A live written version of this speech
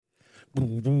It's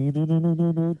the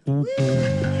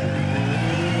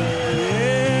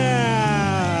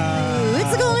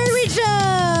Culinary Week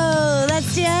Show.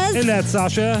 That's Jess. And that's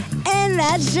Sasha. And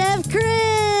that's Chef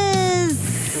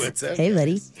Chris. What's up? Hey,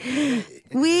 buddy.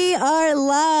 We are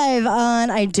live on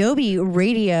Adobe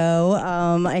Radio.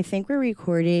 I think we're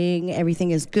recording.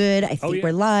 Everything is good. I think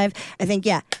we're live. I think,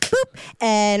 yeah. Boop.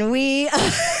 And we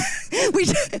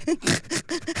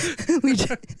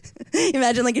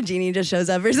imagine like a genie just shows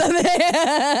up or something.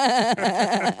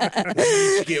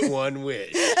 Get one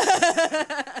wish.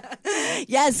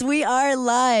 Yes, we are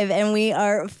live, and we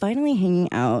are finally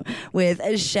hanging out with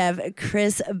Chef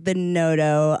Chris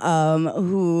Binotto,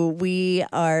 who we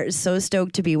are so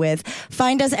stoked to be with.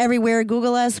 Find us everywhere.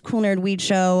 Google us, Cool Nerd Weed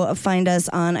Show. Find us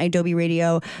on Adobe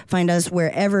Radio. Find us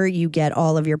wherever you get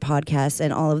all of your podcasts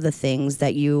and all of the things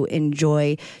that you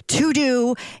enjoy to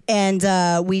do. And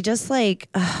we just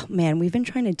we've been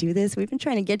trying to do this. We've been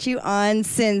trying to get you on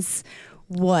since...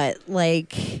 what,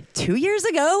 like 2 years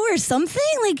ago or something?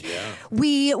 Like,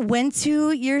 we went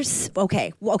to your...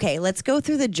 Okay, let's go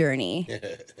through the journey.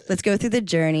 Let's go through the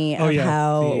journey of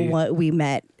what we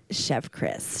met Chef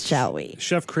Chris, shall we?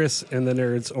 Chef Chris and the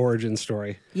Nerd's origin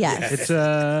story. Yes. It's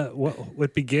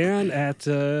what began at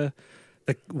the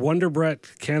Wonder Bread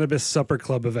Cannabis Supper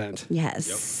Club event.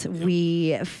 Yes. Yep.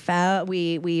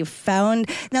 We found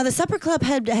now the Supper Club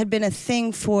had been a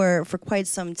thing for quite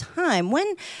some time. When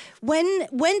did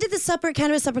the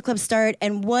Cannabis Supper Club start,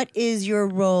 and what is your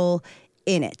role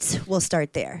in it? We'll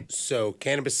start there. So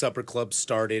Cannabis Supper Club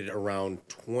started around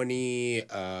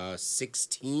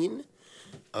 2016.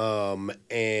 And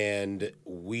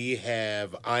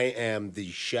I am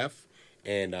the chef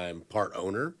and I'm part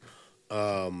owner.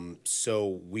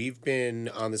 So we've been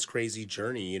on this crazy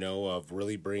journey, of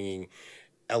really bringing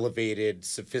elevated,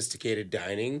 sophisticated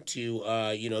dining to,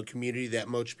 a community that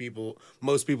most people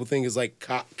think is like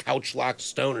couch locked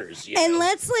stoners. And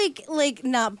let's like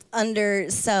not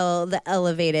undersell the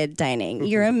elevated dining.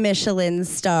 You're a Michelin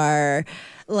star.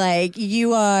 Like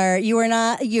you're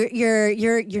no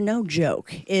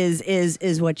joke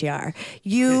is what you are.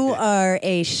 You are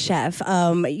a chef.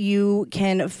 You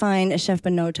can find Chef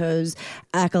Binotto's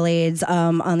accolades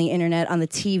on the internet, on the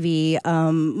TV,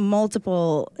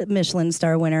 multiple Michelin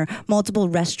star winner, multiple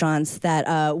restaurants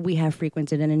that we have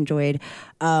frequented and enjoyed.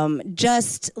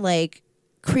 Just like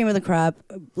cream of the crop,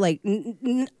 like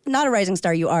not a rising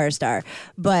star, you are a star,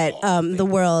 but the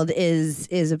world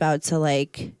is about to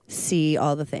like see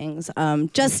all the things.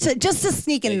 Just to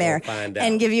sneak in there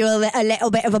and give you a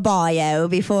little bit of a bio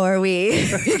before we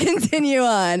continue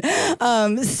on.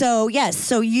 So yes,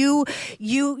 so you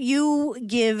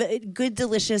give good,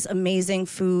 delicious, amazing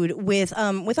food with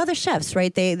other chefs,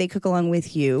 right? They cook along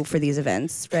with you for these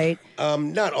events, right?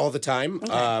 Not all the time.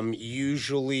 Okay.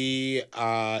 Usually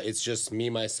it's just me,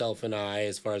 myself, and I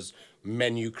as far as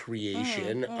menu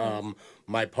creation.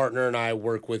 My partner and I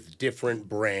work with different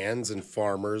brands and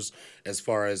farmers as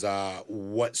far as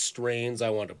what strains I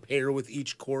want to pair with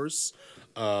each course.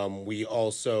 We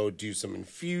also do some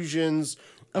infusions.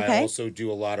 Okay. I also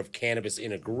do a lot of cannabis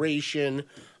integration.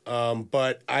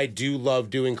 But I do love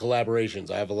doing collaborations.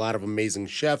 I have a lot of amazing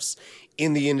chefs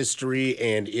in the industry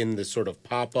and in the sort of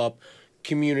pop-up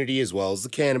community as well as the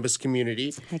cannabis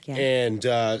community. Heck yeah. And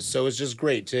so it's just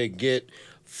great to get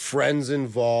friends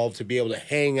involved, to be able to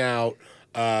hang out,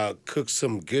 cook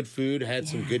some good food, had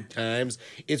some good times.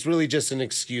 It's really just an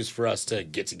excuse for us to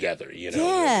get together,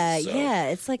 Yeah, So, yeah.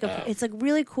 It's like it's like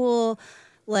really cool,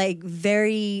 like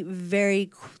very, very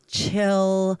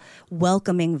chill,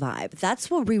 welcoming vibe. That's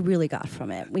what we really got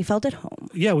from it. We felt at home.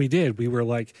 Yeah, we did. We were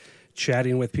like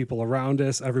chatting with people around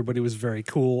us. Everybody was very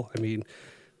cool. I mean,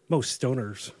 most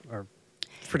stoners are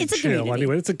pretty chill.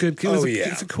 Anyway, it's a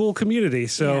cool community.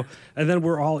 So, and then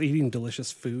we're all eating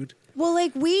delicious food. Well,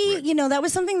 like that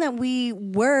was something that we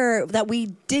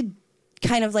did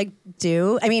kind of like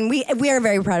do. I mean, we are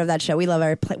very proud of that show. We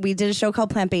love we did a show called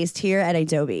Plant Based here at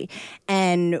Adobe,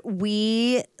 and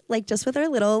we like just with our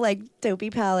little like dopey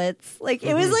palettes. Like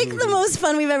it was like the most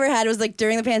fun we've ever had. It was like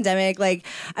during the pandemic. Like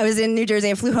I was in New Jersey.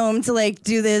 I flew home to like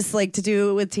do this, like to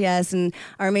do it with TS, and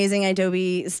our amazing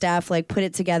Adobe staff like put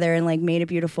it together and like made it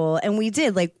beautiful. And we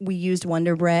did like we used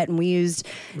Wonder Bread and we used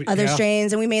other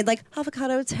strains, and we made like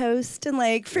avocado toast and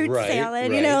like fruit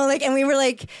salad, like, and we were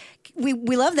like. We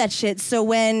love that shit. So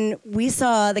when we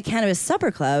saw the Cannabis Supper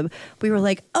Club, we were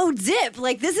like, "Oh, dip!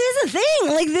 Like this is a thing.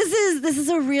 Like this is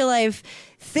a real life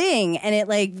thing." And it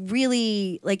like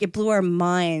really like it blew our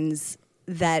minds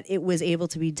that it was able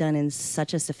to be done in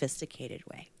such a sophisticated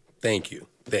way. Thank you.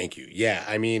 Thank you. Yeah,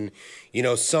 I mean,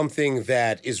 something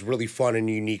that is really fun and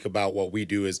unique about what we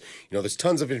do is, there's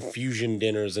tons of infusion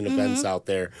dinners and events out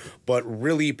there, but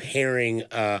really pairing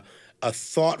a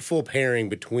thoughtful pairing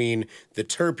between the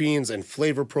terpenes and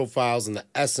flavor profiles and the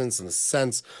essence and the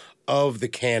sense of the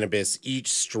cannabis,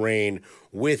 each strain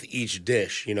with each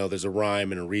dish. There's a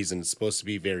rhyme and a reason. It's supposed to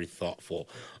be very thoughtful.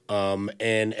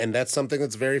 And that's something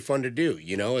that's very fun to do,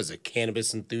 as a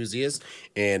cannabis enthusiast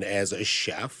and as a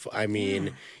chef. I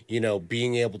mean,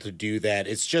 being able to do that,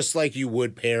 it's just like you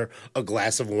would pair a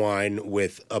glass of wine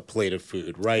with a plate of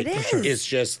food, right? It is. It's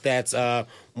just that's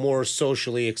more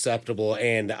socially acceptable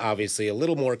and obviously a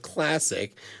little more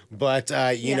classic. But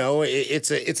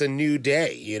it's a new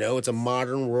day. It's a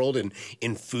modern world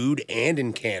in food and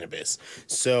in cannabis.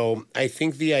 So I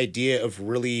think the idea of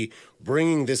really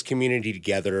bringing this community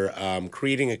together,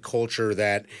 creating a culture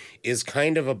that is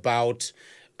kind of about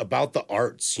the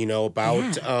arts,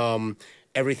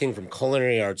 everything from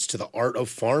culinary arts to the art of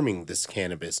farming this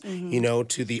cannabis,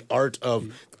 to the art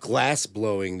of glass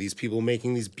blowing, these people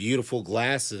making these beautiful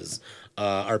glasses,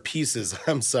 or pieces,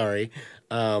 I'm sorry.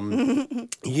 But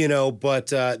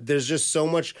there's just so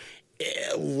much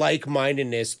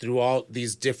like-mindedness through all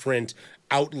these different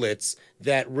outlets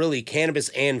that really cannabis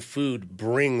and food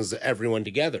brings everyone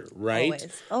together, right?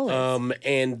 Always.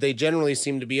 And they generally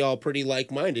seem to be all pretty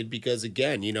like-minded because,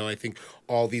 again, I think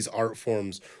all these art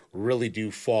forms really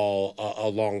do fall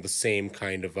along the same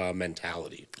kind of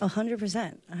mentality.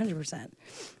 100%. 100%.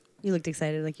 You looked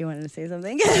excited, like you wanted to say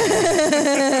something.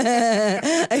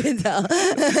 I can tell.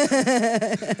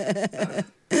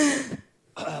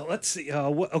 Let's see.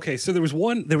 Okay, so there was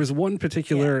one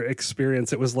particular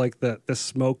experience. It was like the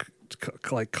smoke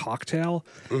like cocktail.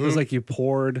 It was like you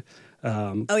poured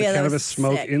cannabis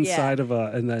smoke inside of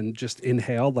and then just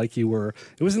inhaled like you were.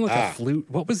 It wasn't like a flute.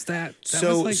 What was that?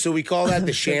 So we call that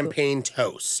the champagne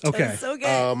toast. Okay, that's so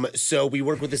good. So we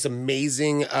work with this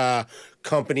amazing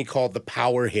company called the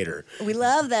Power Hitter. We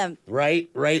love them. Right.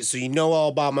 So all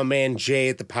about my man Jay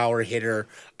at the Power Hitter.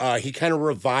 He kind of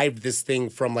revived this thing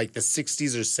from like the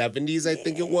 60s or 70s, I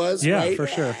think it was. Yeah, right? for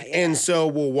sure. And so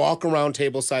we'll walk around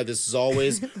tableside. This is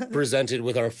always presented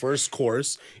with our first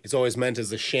course. It's always meant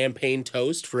as a champagne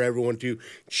toast for everyone to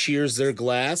cheers their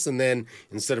glass. And then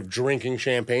instead of drinking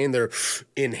champagne, they're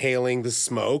inhaling the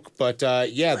smoke. But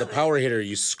the Power Hitter,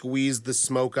 you squeeze the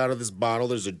smoke out of this bottle.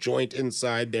 There's a joint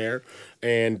inside there.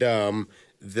 And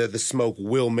the smoke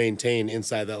will maintain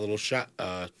inside that little shot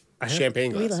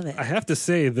champagne glass. We love it. I have to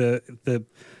say the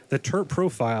terp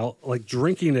profile, like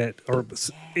drinking it or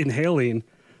inhaling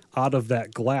out of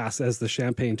that glass as the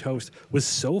champagne toast, was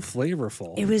so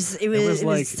flavorful. It was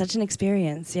such an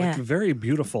experience. Yeah, like a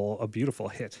beautiful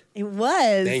hit. It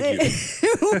was. Thank you.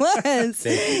 It was.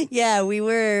 Thank you. Yeah, we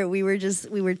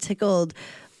were tickled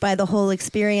by the whole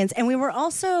experience, and we were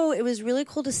also. It was really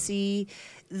cool to see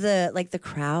the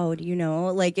crowd,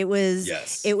 like it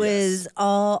was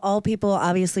all people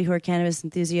obviously who are cannabis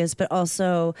enthusiasts, but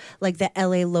also like the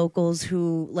LA locals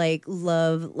who like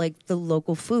love like the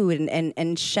local food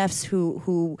and chefs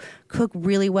who cook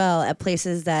really well at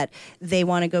places that they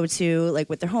want to go to, like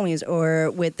with their homies or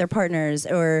with their partners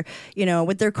or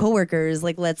with their coworkers.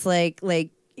 Like let's like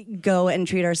go and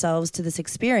treat ourselves to this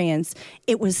experience.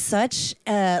 It was such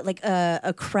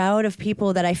a crowd of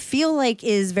people that I feel like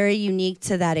is very unique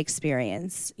to that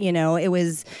experience. It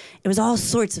was all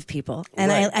sorts of people,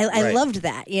 and I loved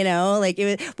that.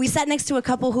 We sat next to a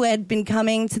couple who had been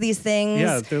coming to these things.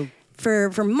 Yeah,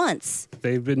 for months.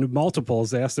 They've been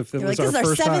multiples. They asked if it was like, our this is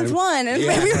first our seventh time. one. And we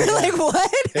were like,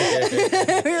 what?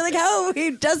 We were like, how?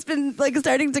 We've just been like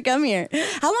starting to come here.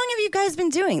 How long have you guys been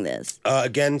doing this?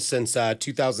 Again, since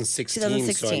 2016.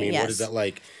 2016, so I mean, yes. what is that,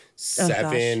 like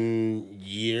 7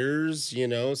 years,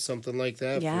 something like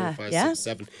that? Yeah, 4, 5, yeah. 6,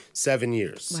 7, 7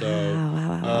 years.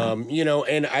 Wow.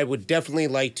 And I would definitely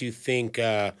like to think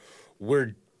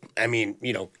with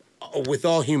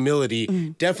all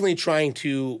humility, definitely trying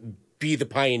to be the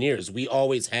pioneers. We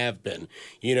always have been.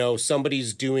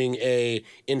 Somebody's doing a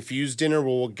infused dinner.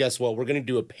 Well, guess what? We're going to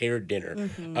do a paired dinner.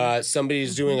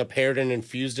 Somebody's doing a paired and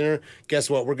infused dinner. Guess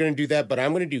what? We're going to do that, but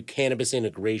I'm going to do cannabis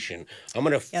integration. I'm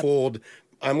going to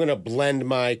I'm going to blend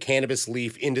my cannabis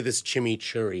leaf into this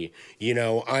chimichurri.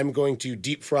 I'm going to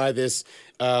deep fry this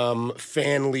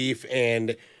fan leaf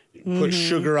and put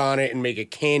sugar on it and make a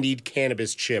candied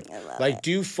cannabis chip.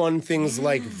 Do fun things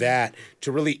like that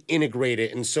to really integrate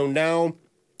it. And so now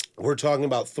we're talking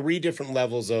about 3 different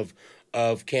levels of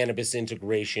cannabis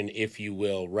integration, if you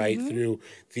will, right? Through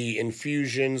the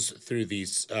infusions, through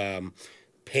these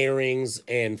pairings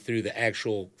and through the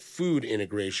actual food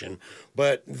integration.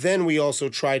 But then we also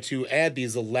try to add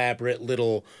these elaborate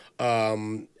little,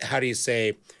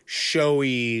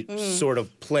 showy sort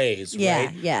of plays,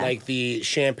 right? Yeah. Like the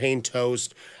champagne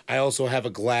toast. I also have a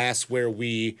glass where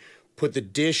we put the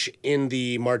dish in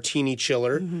the martini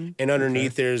chiller, and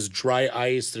underneath there's dry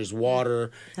ice, there's water,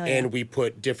 and we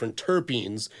put different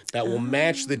terpenes that will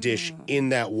match the dish in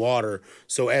that water.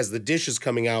 So as the dish is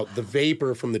coming out, the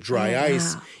vapor from the dry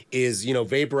ice is,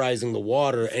 vaporizing the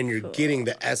water, and you're getting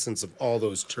the essence of all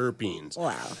those terpenes.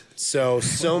 Wow.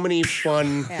 So many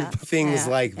fun things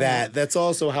like that. That's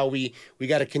also how we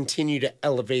got to continue to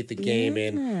elevate the game,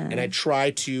 and I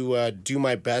try to do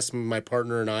my best, my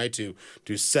partner and I, to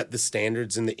set the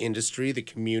standards in the industry, the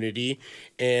community,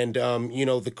 and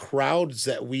the crowds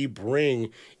that we bring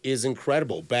is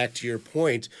incredible. Back to your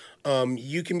point,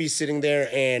 you can be sitting there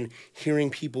and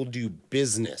hearing people do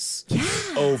business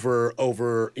over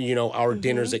our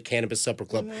dinners at Cannabis Supper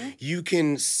Club. You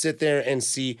can sit there and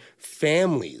see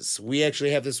families. We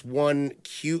actually have this one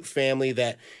cute family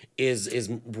that is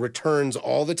returns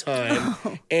all the time.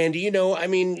 And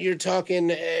you're talking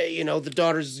the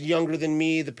daughter's younger than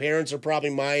me, the parents are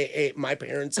probably my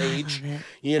parents' age,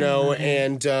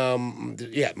 and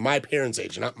my parents'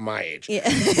 age, not my age.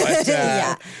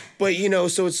 But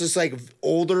so it's just like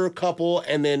older couple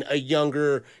and then a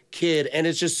younger kid, and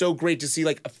it's just so great to see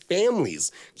like families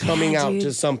coming out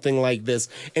to something like this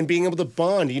and being able to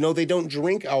bond. They don't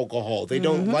drink alcohol, they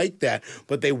don't like that,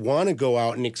 but they want to go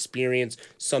out and experience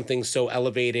something so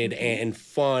elevated and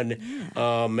fun,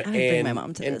 bring my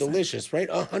mom to and this. Delicious, right?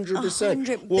 100%.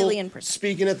 100 billion%.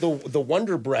 Speaking at the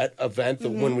Wonder Brett event,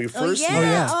 when we first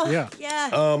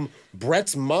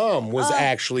Brett's mom was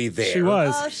actually there. She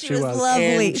was. Oh, she was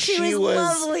lovely. And she was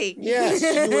lovely. Yes,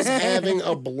 she was having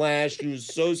a blast. She was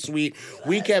so sweet.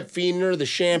 We kept feeding her the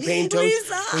champagne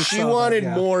toast. She wanted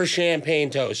more champagne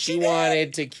toast. She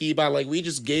wanted to keep on. Like, we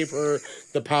just gave her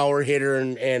the power hitter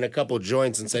and a couple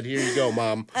joints and said, "Here you go,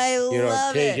 Mom. I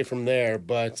love take it from there."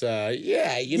 But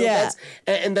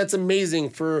that's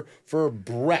amazing for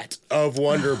Brett of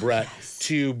Wonder Brett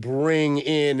to bring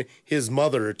in his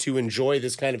mother to enjoy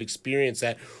this kind of experience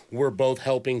that we're both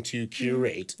helping to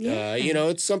curate.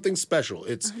 It's something special.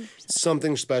 It's 100%.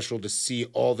 Something special to see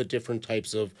all the different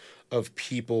types of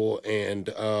people and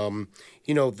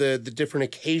the different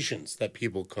occasions that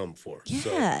people come for.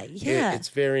 It's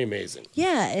very amazing.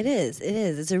 Yeah, it is.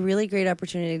 It's a really great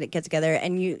opportunity to get together.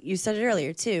 And you said it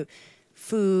earlier too,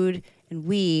 food and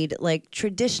weed, like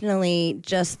traditionally,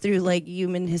 just through like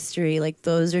human history, like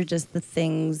those are just the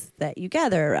things that you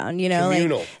gather around,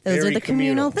 communal. Like those are the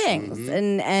communal things.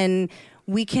 And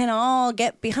we can all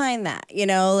get behind that,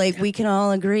 we can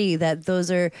all agree that those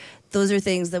are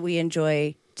things that we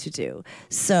enjoy to do.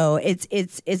 So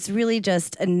it's really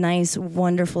just a nice,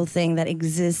 wonderful thing that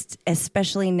exists,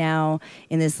 especially now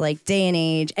in this like day and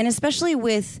age, and especially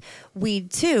with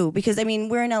weed too, because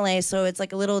we're in LA, so it's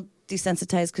like a little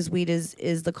desensitized because weed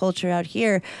is the culture out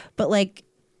here, but like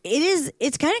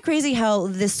it's kind of crazy how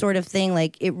this sort of thing,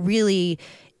 like, it really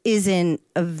isn't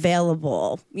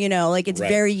available, it's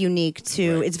very unique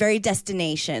to, it's very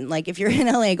destination. Like, if you're in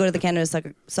LA, go to the Cannabis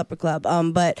Supper Club.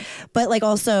 But like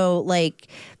also like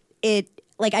it,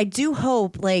 like, I do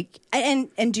hope, like, and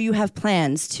do you have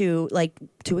plans to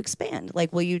expand?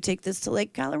 Like, will you take this to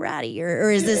like Colorado, or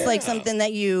is this like something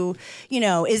that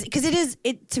is, because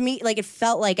it to me, like, it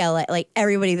felt like LA, like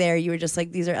everybody there, you were just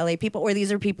like, these are LA people, or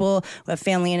these are people who have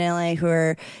family in LA who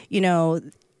are,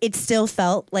 it still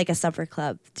felt like a supper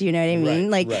club. Do you know what I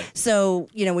mean? So,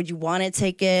 would you want to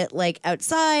take it like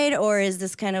outside, or is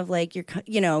this kind of like you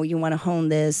want to hone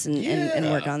this and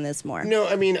work on this more? No,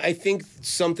 I think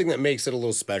something that makes it a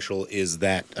little special is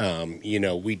that,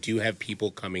 we do have people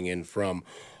coming in from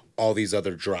all these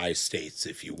other dry states,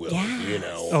 if you will.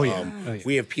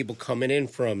 We have people coming in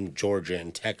from Georgia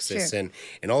and Texas and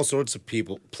all sorts of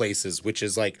places, which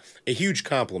is like a huge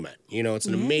compliment. It's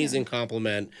an amazing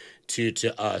compliment to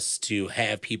us to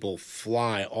have people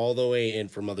fly all the way in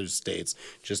from other states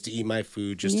just to eat my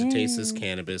food, just to taste this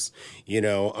cannabis,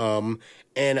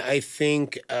 and I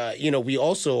think, we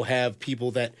also have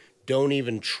people that don't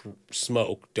even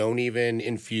smoke, don't even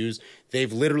infuse.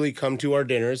 They've literally come to our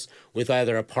dinners with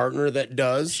either a partner that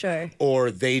does, or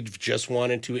they've just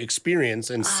wanted to experience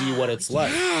and see what it's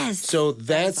like. So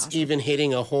that's even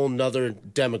hitting a whole nother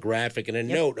demographic and a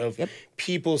note of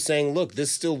people saying, look,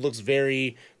 this still looks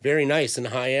very, very nice and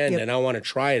high end, and I want to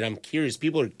try it. I'm curious.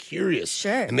 People are curious.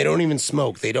 Sure. And they don't even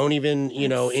smoke. They don't even,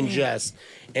 ingest.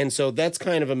 And so that's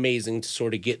kind of amazing to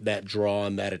sort of get that draw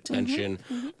and that attention.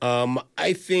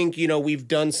 I think, we've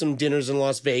done some dinners in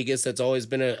Las Vegas. That's always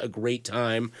been a great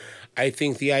time. I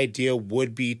think the idea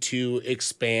would be to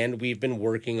expand. We've been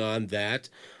working on that.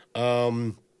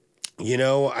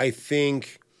 I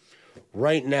think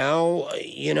right now,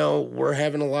 we're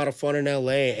having a lot of fun in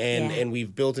LA, and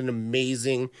we've built an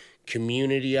amazing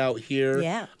community out here.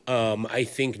 Yeah. I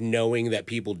think knowing that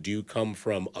people do come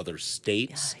from other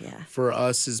states for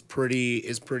us is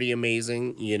pretty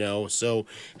amazing, So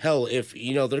hell, if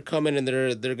they're coming and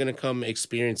they're going to come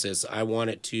experience this, I want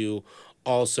it to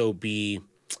also be,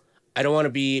 I don't want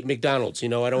to be McDonald's, I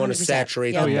don't want to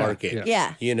saturate the market.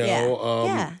 Yeah.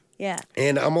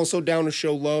 And I'm also down to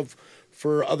show love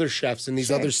for other chefs in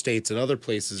these other states and other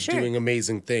places doing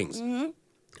amazing things.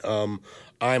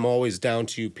 I'm always down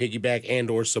to piggyback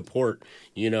and or support,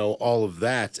 all of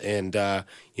that. And, I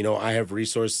have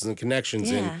resources and connections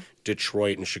in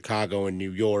Detroit and Chicago and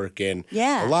New York and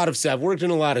a lot of I've worked in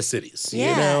a lot of cities,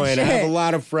 and I have a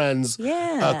lot of friends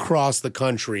across the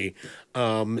country.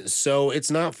 So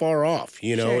it's not far off,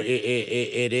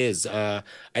 it is. I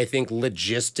think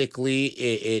logistically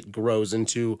it grows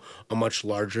into a much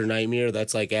larger nightmare.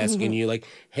 That's like asking you like,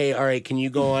 hey, all right, can you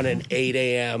go on at 8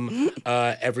 a.m.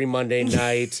 Every Monday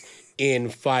night in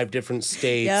 5 different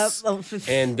states,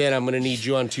 and then I'm going to need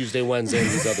you on Tuesday, Wednesday in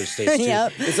these other states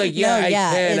too. It's like, I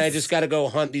can. I just got to go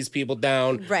hunt these people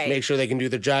down, make sure they can do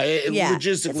their job.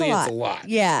 Logistically, it's a lot.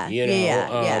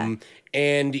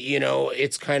 And,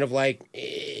 it's kind of like,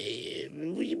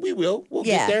 we'll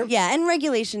get there. Yeah, and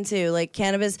regulation too. Like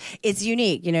cannabis, it's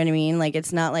unique, you know what I mean? Like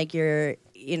it's not like you're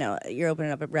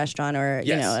opening up a restaurant or,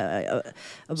 a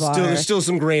bar. There's still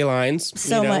some gray lines.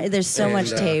 There's so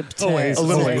much tape. A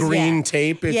little green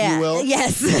tape, if you will.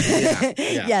 Yes.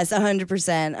 Yes,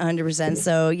 100%.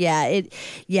 So,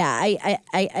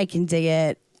 I can dig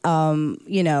it.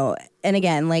 And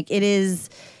again, like it is,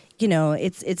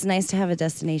 it's nice to have a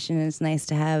destination and it's nice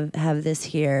to have this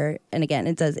here. And again,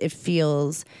 it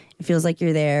feels like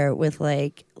you're there with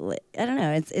like I don't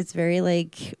know, it's very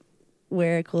like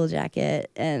wear a cool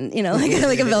jacket and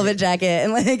like a velvet jacket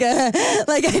and like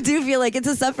I do feel like it's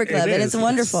a supper club and it's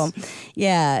wonderful.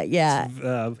 It's,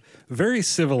 very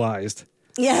civilized.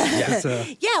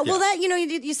 Well, that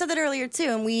you said that earlier too,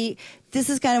 and this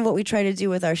is kind of what we try to do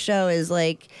with our show is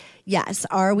like, yes,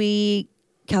 are we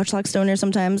couch lock stoners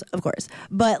sometimes? Of course,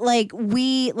 but like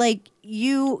we like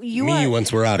you me are,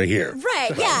 once we're out of here,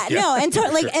 right? No, and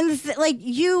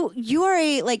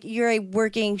you're a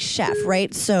working chef,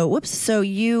 right? So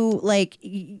you're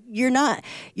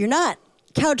not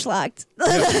couch locked.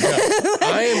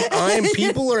 I am.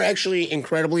 People are actually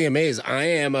incredibly amazed. I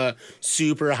am a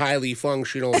super highly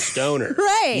functional stoner,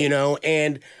 right?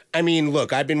 And I mean,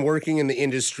 look, I've been working in the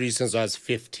industry since I was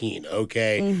 15,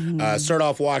 okay? Started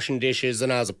off washing dishes,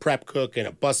 and I was a prep cook and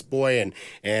a busboy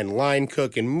and line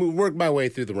cook and worked my way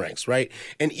through the ranks, right?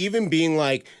 And even being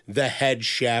like the head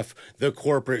chef, the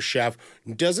corporate chef,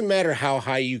 doesn't matter how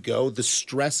high you go, the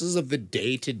stresses of the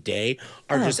day-to-day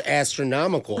are just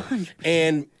astronomical. 100%.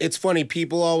 And it's funny,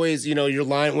 people always, when you're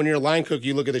a line cook,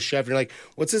 you look at the chef, and you're like,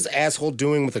 what's this asshole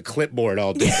doing with a clipboard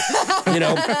all day?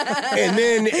 And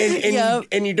then,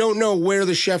 and you don't know where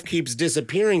the chef keeps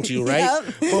disappearing to, right?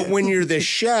 But when you're the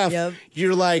chef,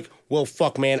 you're like, well,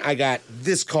 fuck, man, I got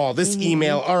this call, this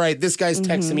email. All right, this guy's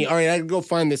texting me. All right, I can go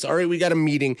find this. All right, we got a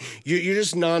meeting. You're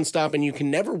just nonstop, and you can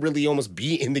never really almost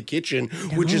be in the kitchen,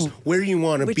 which is where you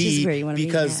want to be,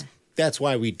 because that's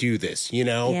why we do this,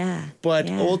 But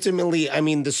ultimately, I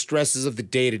mean, the stresses of the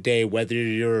day-to-day, whether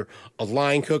you're a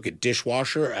line cook, a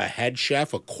dishwasher, a head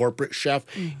chef, a corporate chef,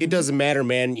 it doesn't matter,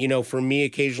 man. For me,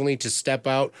 occasionally to step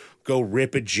out, go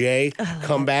rip a J,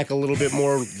 come back a little bit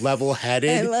more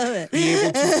level-headed. I love it. Be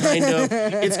able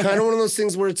to it's kind of one of those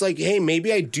things where it's like, hey,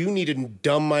 maybe I do need to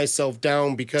dumb myself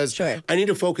down because I need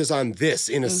to focus on this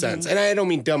in a sense. And I don't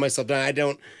mean dumb myself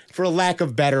down. For a lack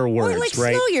of better words, or like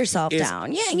right? slow yourself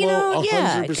down. Yeah,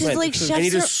 100%. Because like chefs I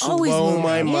need to are slow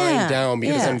my mind down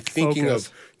because I'm thinking Focus.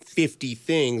 of 50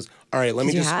 things. All right, let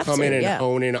me just come in and yeah.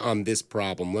 hone in on this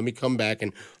problem. Let me come back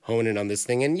and hone in on this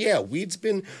thing. And yeah, weed's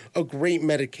been a great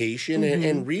medication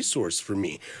and resource for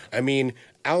me. I mean,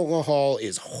 alcohol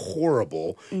is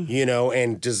horrible, you know,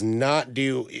 and does not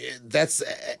do, that's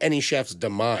any chef's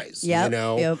demise, you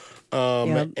know?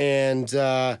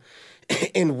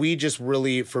 and we just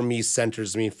really, for me,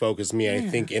 centers me, focuses me. I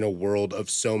think in a world of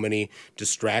so many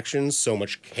distractions, so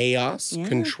much chaos,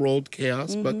 controlled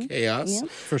chaos, but chaos.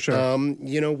 For sure.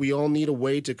 We all need a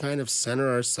way to kind of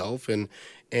center ourselves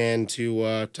and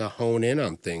to hone in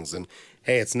on things. And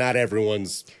hey, it's not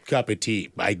everyone's cup of tea.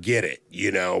 I get it,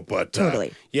 but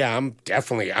totally. I'm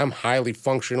highly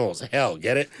functional as hell.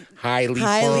 Get it? Highly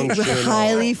functional.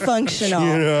 Highly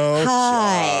functional.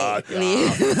 Highly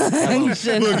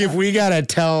functional. Look, if we gotta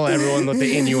tell everyone what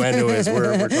the innuendo is,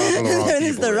 we're talking the wrong This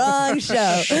is the wrong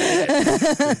show.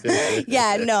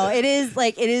 Yeah, no, it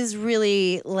is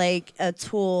really like a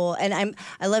tool, and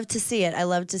I love to see it. I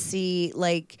love to see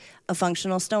like a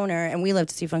functional stoner, and we love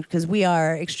to see function because we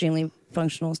are extremely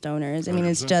functional stoners. I mean,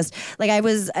 it's just like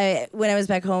when I was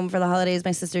back home for the holidays,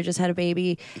 my sister just had a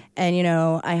baby, and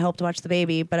I helped watch the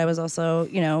baby, but I was also,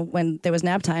 when there was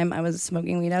nap time, I was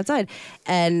smoking weed outside,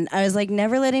 and I was like,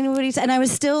 never let anybody and I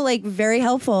was still like very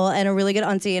helpful and a really good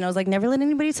auntie, and I was like, never let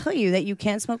anybody tell you that you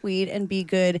can't smoke weed and be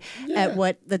good at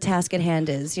what the task at hand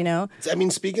is. I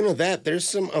mean, speaking of that, there's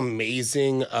some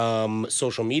amazing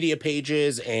social media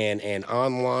pages and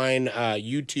online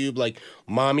YouTube, like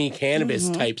mommy cannabis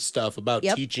type stuff about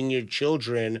teaching your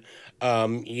children,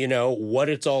 what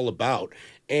it's all about.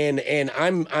 And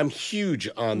I'm huge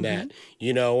on that.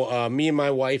 Me and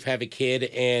my wife have a kid,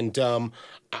 and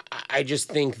I just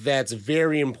think that's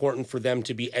very important for them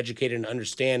to be educated and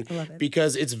understand,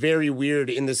 because it's very weird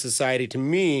in the society to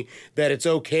me that it's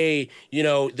okay,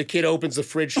 the kid opens the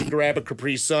fridge to grab a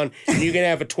Capri Sun and you can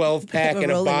have a 12-pack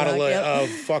and a bottle of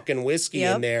fucking whiskey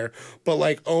in there. But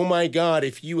like, oh my God,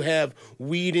 if you have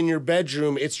weed in your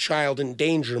bedroom, it's child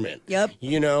endangerment. And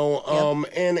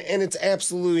it's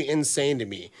absolutely insane to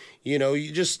me.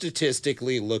 You just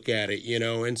statistically look at it,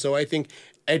 and so I think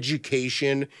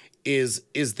education is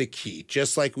the key.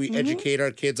 Just like we educate our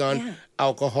kids on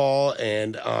alcohol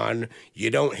and on you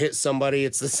don't hit somebody,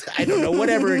 it's this, I don't know,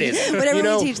 whatever it is. Whatever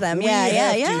we teach them. We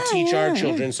have to teach our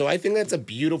children. So I think that's a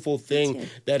beautiful thing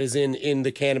that is in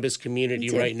the cannabis community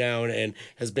right now, and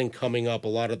has been coming up, a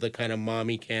lot of the kind of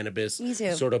mommy cannabis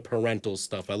sort of parental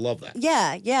stuff. I love that.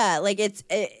 Yeah. Like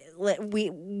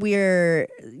we're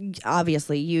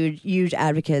obviously huge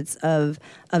advocates of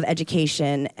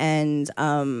education and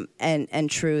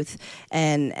truth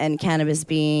and cannabis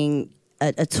being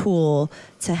a tool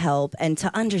to help and to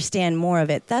understand more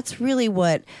of it. That's really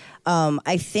what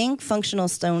I think functional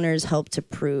stoners help to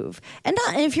prove. And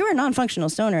if you're a non-functional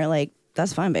stoner, like,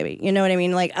 that's fine, baby. You know what I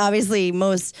mean? Like, obviously,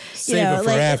 most save it for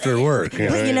after work.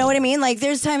 You know what I mean? Like,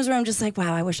 there's times where I'm just like,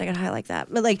 wow, I wish I got high like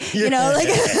that. But like,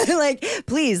 like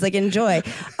please, like, enjoy.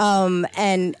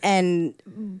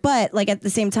 But like at the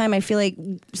same time, I feel like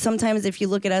sometimes if you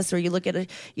look at us, or you look at a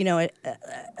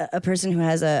person who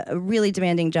has a really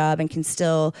demanding job and can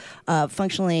still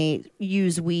functionally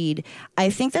use weed, I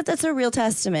think that's a real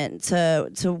testament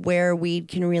to where weed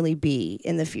can really be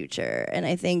in the future. And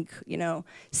I think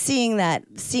seeing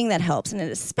that helps, and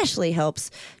it especially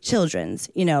helps children's,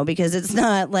 because it's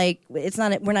not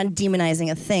we're not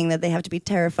demonizing a thing that they have to be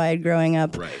terrified growing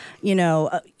up. Right.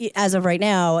 As of right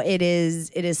now, it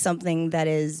is something that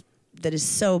is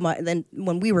so much. Then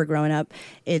when we were growing up,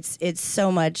 it's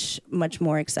so much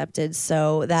more accepted.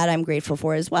 So that I'm grateful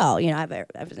for as well. I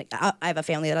have a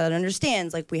family that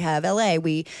understands. Like, we have LA.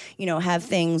 We have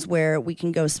things where we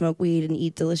can go smoke weed and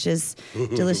eat delicious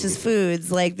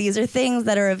foods. Like, these are things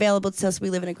that are available to us. We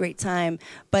live in a great time,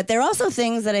 but they're also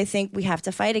things that I think we have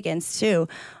to fight against too.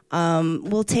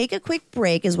 We'll take a quick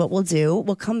break is what we'll do.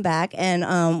 We'll come back and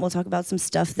we'll talk about some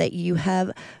stuff that you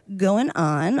have going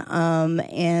on.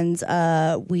 And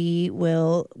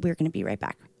we're going to be right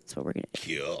back. That's what we're going to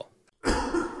do.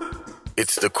 Cool.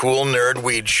 It's the Cool Nerd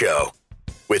Weed Show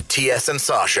with TS and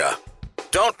Sasha.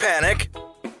 Don't panic.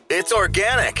 It's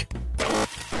organic.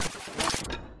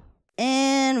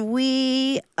 And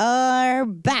we are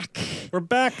back. We're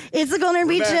back. It's the Cool Nerd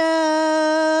Weed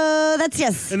Show. That's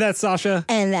Yes. And that's Sasha.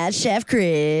 And that's Chef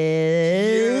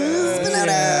Chris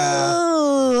Binotto.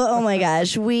 Oh my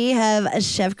gosh. We have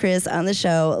Chef Chris on the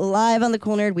show, live on the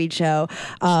Cool Nerd Weed Show.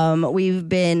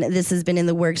 This has been in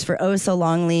the works for oh so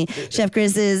longly. Chef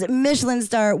Chris is Michelin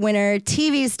star winner,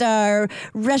 TV star,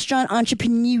 restaurant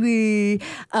entrepreneur,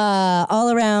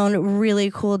 all around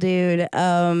really cool dude.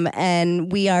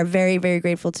 And we are very, very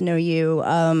grateful to know you.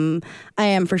 I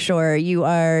am for sure.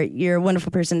 You're a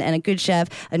wonderful person and a good chef,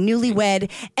 a newlywed,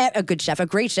 a good chef, a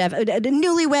great chef, a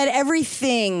newlywed,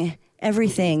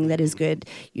 everything that is good,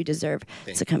 you deserve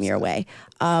to come your way.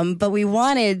 But we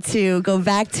wanted to go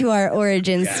back to our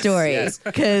origin story.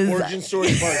 Origin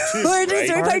story part 2. Origin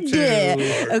story part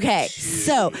 2. Okay,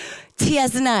 so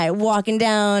TS and I walking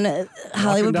down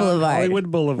Hollywood Boulevard.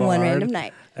 One random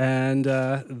night. And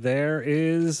there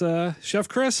is Chef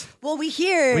Chris. Well, we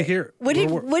hear. What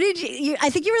did you? I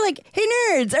think you were like, "Hey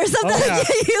nerds" or something. Oh, yeah.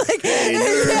 You like, hey,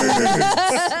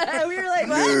 nerds. We were like,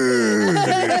 "What?" You're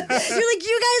like,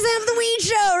 "You guys have the weed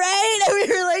show, right?" And we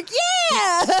were like,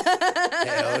 "Yeah."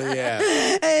 Hell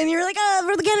yeah. And you were like, "Oh,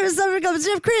 for the cannabis supper club,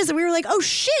 Chef Chris," and we were like, "Oh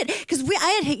shit," because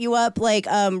I had hit you up like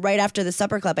right after the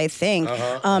supper club, I think,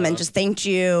 and just thanked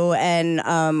you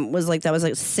and was like, that was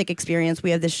like a sick experience.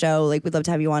 We have this show, like we'd love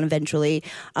to have you on eventually,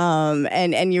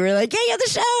 and you were like, yeah, you have the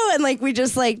show, and like we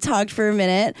just like talked for a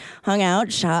minute, hung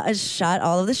out, shot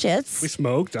all of the shits. We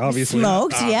smoked, obviously.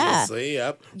 Obviously,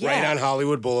 yep. Yeah. Right on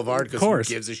Hollywood Boulevard, because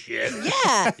who gives a shit?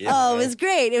 Yeah. Oh, it was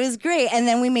great. It was great. And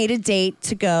then we made a date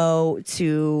to go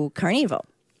to Carnival.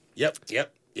 Yep. Yeah,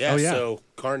 Oh, yeah. So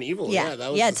Carnival, that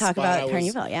was the talk spot about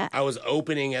Carnival, yeah. I was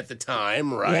opening at the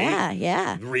time, right?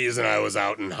 Yeah. The reason I was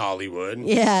out in Hollywood.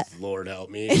 Yeah. Lord help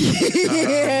me. But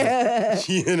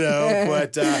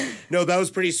no, that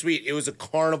was pretty sweet. It was a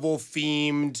carnival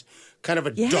themed, kind of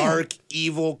a dark,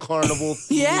 evil carnival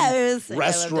themed it was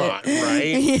restaurant,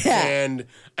 right? Yeah. And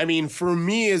I mean, for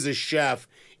me as a chef,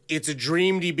 it's a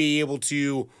dream to be able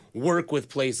to work with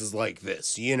places like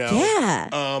this, Yeah.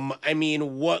 I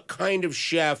mean, what kind of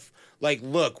chef? Like,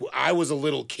 look, I was a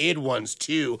little kid once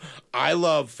too. I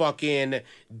love fucking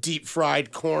deep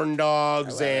fried corn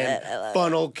dogs and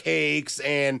funnel cakes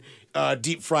and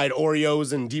deep fried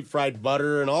Oreos and deep fried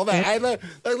butter and all that. I love,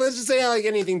 like, let's just say I like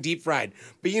anything deep fried.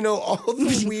 But all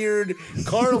the weird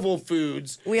carnival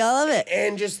foods. We all love it.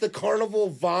 And just the carnival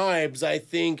vibes, I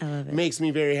think, makes me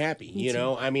very happy.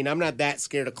 I mean, I'm not that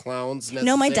scared of clowns.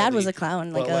 No, my dad was a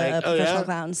clown, like a professional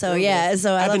clown. So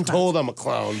so I've been clowns. told I'm a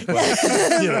clown. But,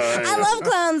 I love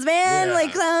clowns, man. Yeah.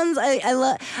 Like clowns.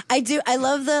 I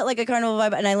love the like a carnival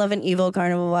vibe, and I love an evil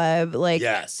carnival vibe. Like,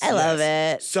 yes, I love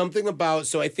it. Something about,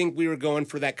 so I think we were going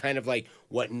for that kind of like,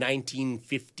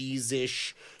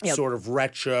 1950s-ish sort of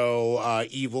retro,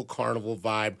 evil carnival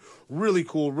vibe. Really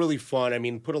cool, really fun. I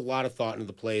mean, put a lot of thought into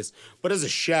the place. But as a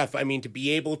chef, I mean, to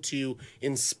be able to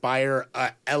inspire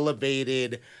a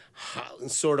elevated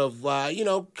sort of,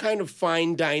 kind of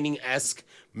fine dining-esque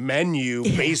menu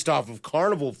based off of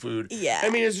carnival food. Yeah. I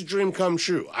mean, it's a dream come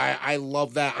true. I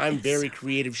love that. I'm very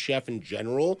creative chef in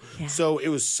general. Yeah. So it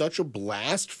was such a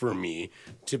blast for me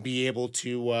to be able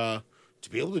to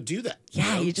do that.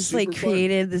 Yeah, you just like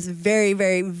created this very,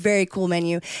 very, very cool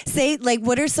menu. Say, like,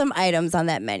 what are some items on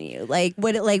that menu? Like,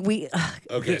 what, like we.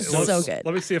 Okay, so good.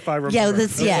 Let me see if I remember. Yeah,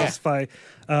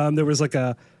 there was like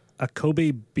a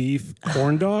Kobe beef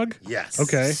corn dog. Yes.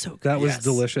 Okay. So good. That was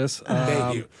delicious.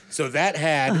 Thank you. So it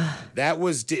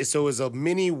was a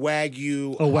mini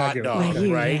Wagyu hot Wagyu. dog,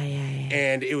 Wagyu, right? yeah.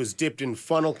 And it was dipped in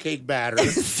funnel cake batter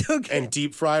So good. and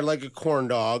deep fried like a corn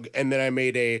dog. And then I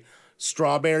made a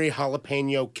strawberry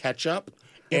jalapeno ketchup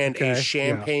and a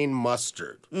champagne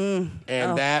mustard. And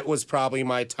that was probably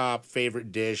my top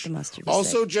favorite dish. The mustard was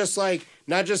also sick. just like,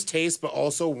 not just taste, but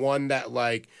also one that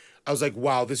like, I was like,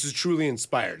 wow, this is truly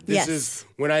inspired. This is,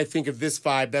 when I think of this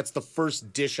vibe, that's the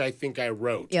first dish I think I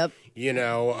wrote. Yep.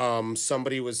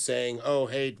 Somebody was saying, oh,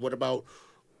 hey, what about,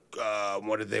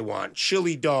 what did they want?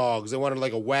 Chili dogs. They wanted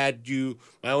like a Wagyu.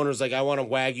 My owner's like, I want a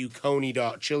Wagyu coney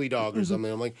dog, chili dog or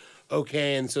something. I'm like,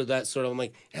 okay. And so that's sort of, I'm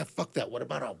like, yeah, fuck that. What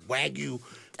about a Wagyu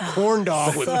corn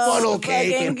dog with funnel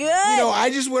cake? And, good. I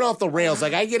just went off the rails.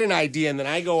 Like, I get an idea and then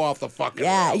I go off the fucking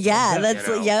rails.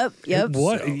 That's, yep.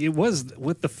 It was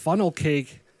with the funnel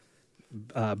cake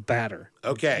batter.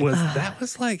 Okay.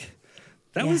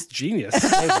 That was genius.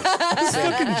 That was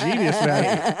fucking genius,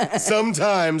 man.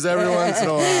 Sometimes, every once in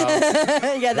a while.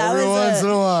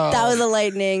 That was a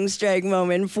lightning strike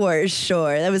moment for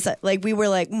sure. That was like, we were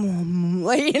like,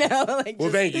 like. Well,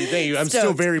 thank you. I'm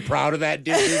still very proud of that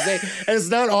dish. And it's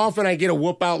not often I get to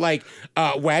whoop out like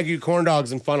Wagyu corn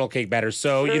dogs and funnel cake batter.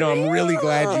 So, I'm really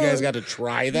glad you guys got to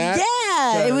try that.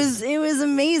 Yeah, it was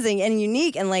amazing and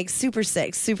unique and like super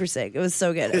sick. It was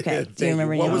so good. Okay, do you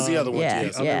remember? What was the other one? Yeah,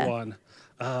 Yes. Other one.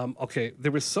 Okay,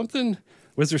 there was something.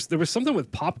 There was something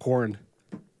with popcorn.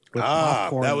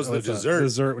 That was the dessert.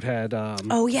 Dessert had.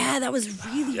 Oh yeah, that was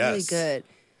really good.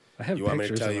 I have You want me to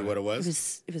pictures tell of you it. what it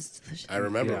was? It was delicious. I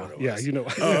remember what it was. Yeah, you know.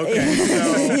 Oh, okay.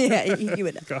 So Yeah, you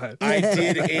would know. Go ahead. I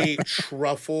did a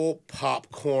truffle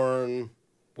popcorn.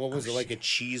 What was it, like a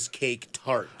cheesecake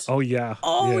tart? Oh yeah.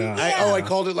 Oh, yeah. I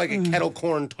called it like a kettle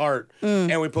corn tart,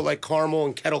 and we put like caramel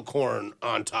and kettle corn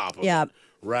on top of it.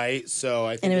 Right, so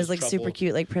I think And it was like truffle. super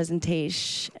cute, like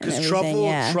presentation. Because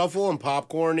truffle and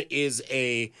popcorn is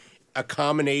a a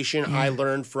combination I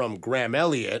learned from Graham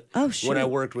Elliott when I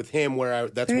worked with him,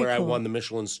 that's where I won the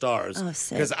Michelin stars. Oh,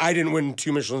 sick. Because I didn't win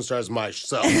 2 Michelin stars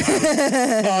myself. I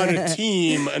was on a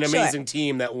team, an amazing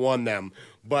team that won them.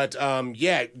 But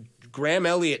Graham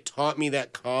Elliott taught me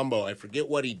that combo. I forget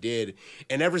what he did.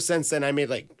 And ever since then, I made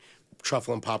like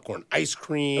truffle and popcorn ice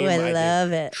cream. Oh, I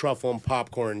love it. Truffle and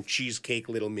popcorn cheesecake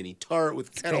little mini tart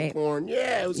with kettle corn.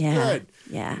 Yeah, it was good.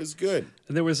 Yeah. It was good.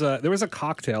 And there was a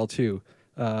cocktail too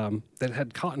that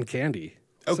had cotton candy.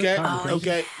 Okay.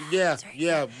 Yeah,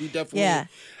 we definitely. Yeah.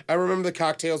 I remember the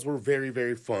cocktails were very,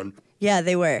 very fun. Yeah,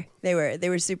 they were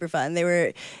super fun. They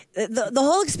were the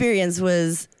whole experience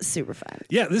was super fun.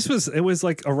 Yeah, it was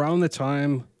like around the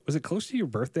time. Was it close to your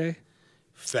birthday?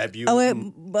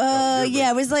 February.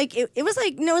 It was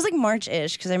like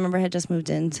March-ish because I remember I had just moved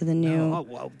into the new.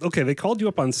 Okay, they called you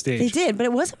up on stage. They did, but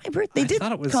it wasn't my birthday. They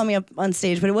did call me up on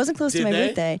stage, but it wasn't close to my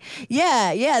birthday.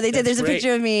 Yeah, they did. There's a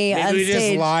picture of me on stage. Maybe we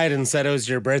just lied and said it was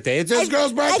your birthday. It's this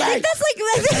girl's birthday. I think that's like.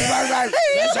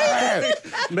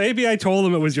 Maybe I told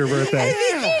them it was your birthday. I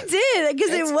think you did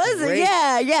because it wasn't. Great.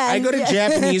 Yeah. I go to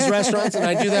Japanese restaurants and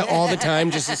I do that all the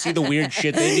time just to see the weird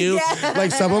shit they do. Yeah.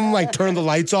 Like some of them like turn the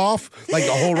lights off, like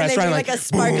the whole restaurant, like a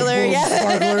sparkler,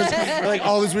 sparklers, like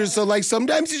all this weird. So like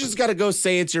sometimes you just got to go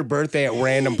say it's your birthday at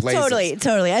random places.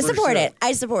 Totally. I support it.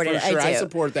 I support it. Sure. I do. I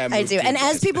support that move I do. too, And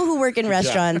guys. as people who work in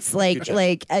restaurants, you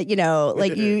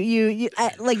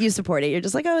support it. You're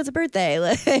just like, oh, it's a birthday.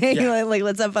 Like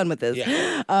let's have fun with this.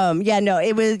 Yeah.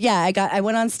 It was. Yeah, I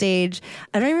went on stage.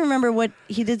 I don't even remember what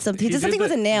he did. He did something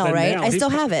with a nail, right? Nail. I still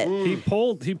have it.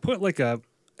 He put like a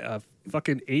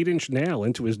fucking 8-inch nail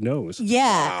into his nose. Yeah,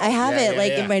 wow. I have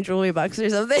it in my jewelry box or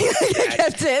something. I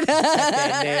kept it.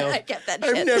 I kept that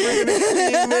shit. I'm never gonna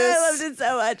clean this. I loved it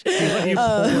so much. You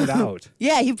pulled it out.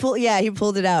 Yeah, he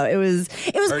pulled it out. It was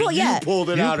cool. You pulled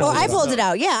it out. I pulled it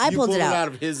out. Yeah, I pulled it out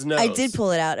of his nose. I did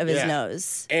pull it out of his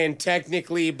nose. And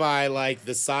technically, by like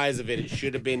the size of it, it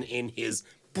should have been in his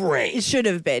brain. It should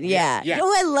have been, yeah.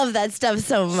 Oh, I love that stuff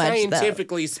so much.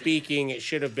 Scientifically speaking, it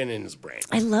should have been in his brain.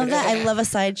 I love that. I love a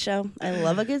sideshow. I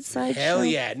love a good sideshow. Hell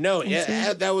yeah. No,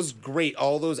 that was great.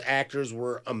 All those actors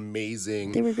were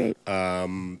amazing. They were great. I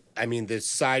mean, the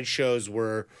sideshows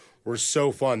were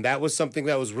so fun. That was something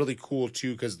that was really cool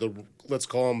too, because let's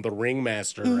call him the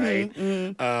ringmaster, right?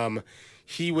 Mm-hmm.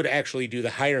 He would actually do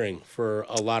the hiring for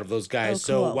a lot of those guys.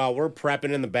 Oh, cool. So while we're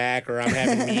prepping in the back or I'm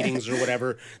having meetings or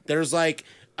whatever, there's like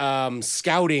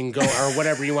scouting or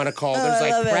whatever you want to call it. There's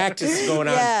like practice going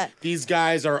on. Yeah. These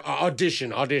guys are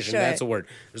audition. Sure. That's a word.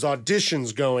 There's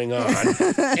auditions going on.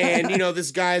 And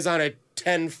this guy's on a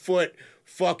 10-foot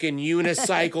fucking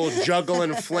unicycle,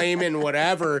 juggling, flaming,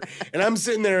 whatever. And I'm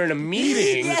sitting there in a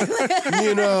meeting,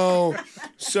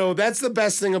 So that's the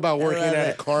best thing about working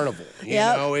at a carnival. You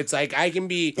know, it's like I can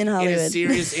be in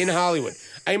Hollywood.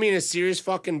 I mean, a serious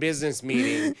fucking business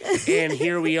meeting, and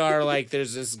here we are, like,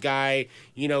 there's this guy,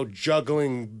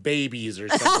 juggling babies or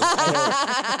something.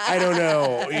 I don't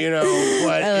know,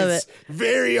 but it's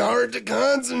very hard to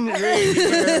concentrate.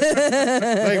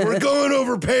 Like, we're going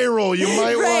over payroll. You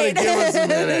might want to give us a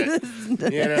minute,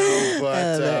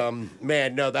 But,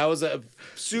 man, no, that was a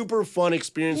super fun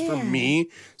experience for me.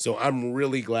 So I'm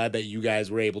really glad that you guys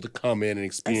were able to come in and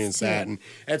experience that. And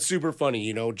that's super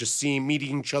funny, just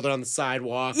meeting each other on the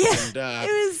sidewalk. Yeah, and,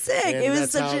 it was sick. It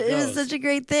was such a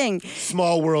great thing.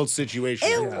 Small world situation.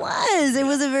 It was. It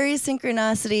was a very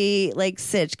synchronicity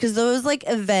sitch because those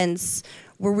events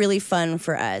were really fun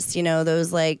for us.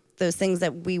 Those things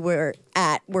that we were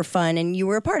at were fun, and you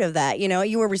were a part of that.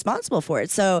 You were responsible for it.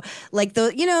 So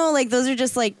those are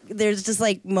just there's just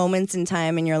moments in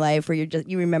time in your life where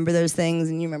you remember those things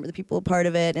and you remember the people a part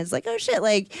of it, and it's like, oh shit,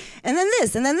 and then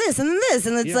this and then this and then this,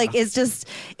 and it's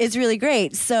it's really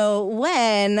great. So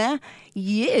when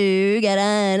you get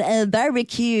on a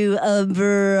barbecue of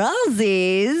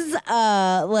Brazzies,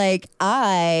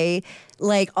 I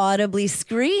audibly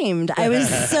screamed. I was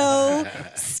so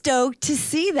stoked to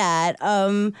see that.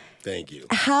 Thank you.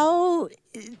 How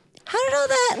did all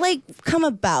that come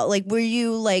about? Were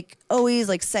you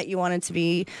always set you wanted to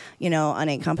be, on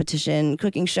a competition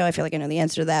cooking show? I feel like I know the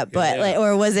answer to that, but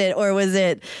or was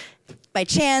it by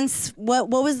chance? What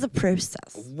was the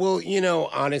process? Well,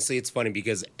 honestly, it's funny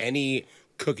because any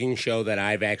cooking show that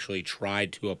I've actually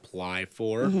tried to apply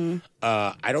for,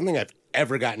 I don't think I've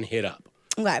ever gotten hit up.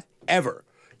 Okay. Ever.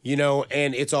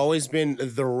 And it's always been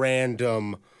the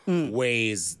random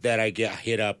ways that I get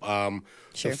hit up.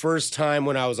 Sure. The first time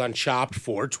when I was on Chopped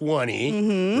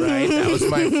 420, right? That was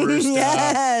my first,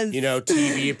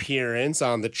 TV appearance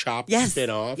on the Chopped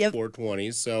spinoff,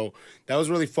 420. So that was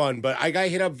really fun. But I got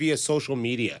hit up via social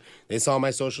media. They saw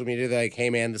my social media. They're like, hey,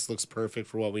 man, this looks perfect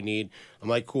for what we need. I'm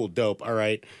like, cool, dope, all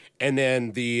right. And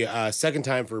then the second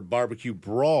time for Barbecue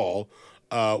Brawl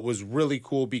was really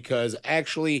cool because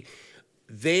actually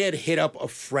they had hit up a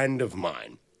friend of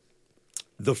mine.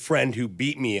 The friend who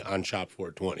beat me on Chop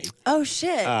 420. Oh,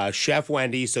 shit. Chef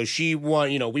Wendy. So she won,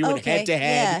 we went head to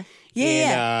head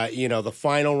in, the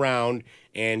final round,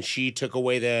 and she took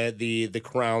away the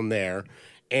crown there.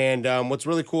 And what's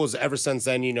really cool is ever since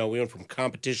then, we went from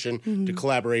competition to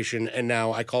collaboration, and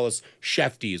now I call us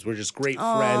Chefties. We're just great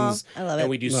friends. I love it. And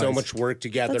we do so much work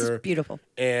together. That's beautiful.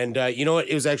 And you know what?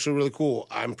 It was actually really cool.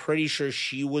 I'm pretty sure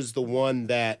she was the one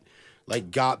that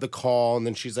got the call, and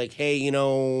then she's like, hey,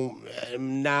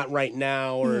 not right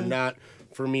now, or not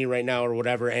for me right now, or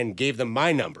whatever, and gave them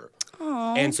my number.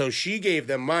 Aww. And so she gave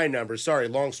them my number. Sorry,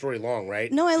 long story long,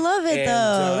 right? No, I love it,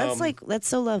 though. That's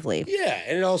so lovely. Yeah,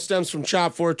 and it all stems from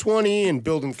Chop 420 and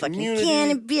building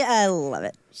community. I love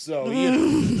it. So,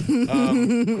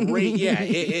 great. Yeah,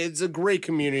 it's a great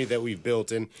community that we've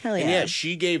built. And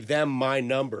she gave them my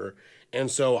number. And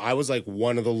so I was like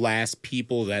one of the last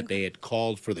people that they had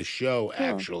called for the show,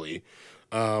 actually.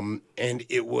 And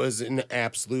it was an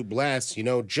absolute blast,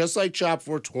 just like Chop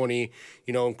 420,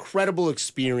 incredible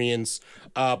experience.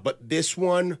 But this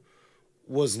one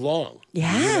was long.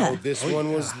 Yeah. This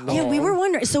one was long. Yeah, we were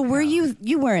wondering. So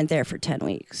you weren't there for 10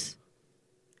 weeks?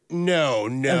 No,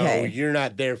 Okay. You're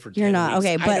not there for 10 You're not, weeks.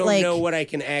 okay, but I don't know what I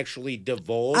can actually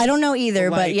divulge. I don't know either,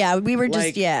 but yeah, we were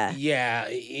just, Yeah,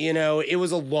 it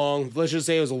was let's just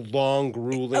say it was a long,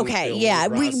 grueling okay, yeah,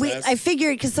 process. I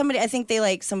figured, because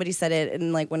somebody said it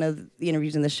in one of the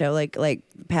interviews in the show,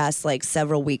 past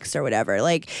several weeks or whatever,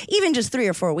 even just 3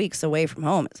 or 4 weeks away from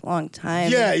home, it's a long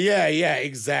time. Yeah,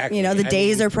 exactly. The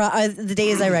days the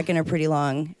days I reckon are pretty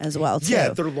long as well, too.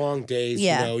 Yeah, they're long days,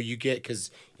 yeah. You get,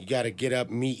 because you got to get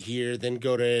up, meet here, then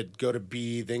go to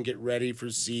B, then get ready for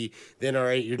C. Then, all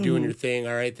right, you're doing your thing.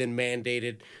 All right, then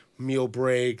mandated meal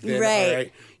break. Then, right. all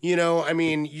right.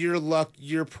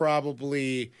 You're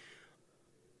probably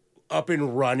up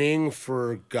and running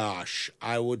for,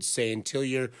 I would say until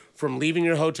you're from leaving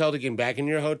your hotel to getting back in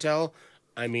your hotel.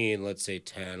 Let's say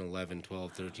 10, 11,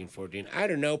 12, 13, 14. I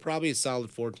don't know, probably a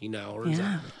solid 14 hours.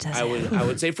 Yeah, I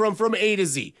would say from A to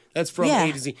Z. That's from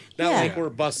A to Z. Not like we're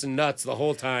busting nuts the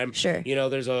whole time. Sure.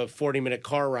 There's a 40-minute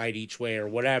car ride each way or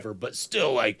whatever, but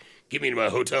still, get me to my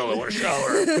hotel. I want to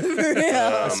shower.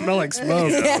 I smell like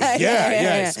smoke.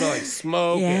 I smell like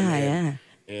smoke.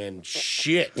 And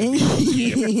shit. It's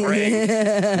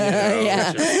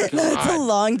a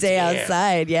long day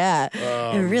outside. Yeah,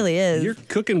 it really is. You're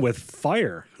cooking with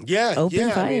fire. Yeah, open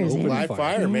fires, live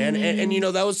fire, man. And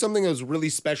that was something that was really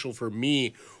special for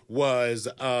me. Was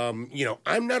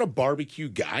I'm not a barbecue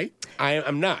guy.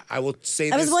 I'm not. I will say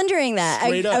this. I was wondering that.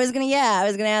 I was gonna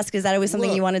ask. Is that always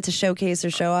something you wanted to showcase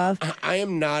or show off? I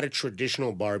am not a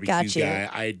traditional barbecue guy.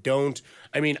 I don't.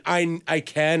 I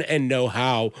can and know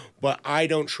how, but I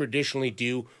don't traditionally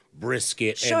do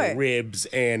brisket and ribs,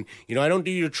 and I don't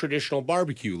do your traditional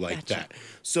barbecue like that.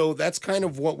 So that's kind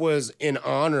of what was an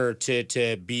honor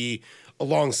to be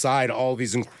alongside all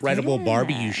these incredible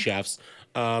barbecue chefs.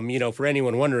 For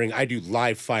anyone wondering, I do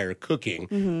live fire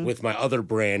cooking with my other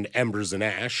brand, Embers and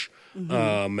Ash.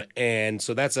 And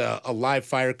so that's a live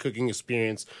fire cooking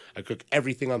experience. I cook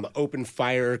everything on the open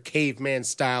fire, caveman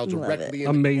style, directly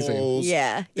in the coals.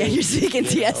 Yeah, you're speaking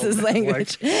TS's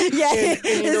language. And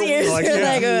his ears are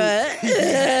like,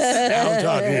 yes, now I'm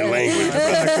talking your language.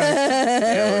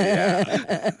 Hell yeah.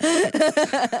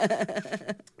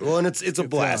 Well, and it's a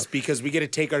blast because we get to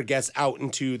take our guests out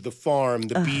into the farm,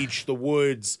 the beach, the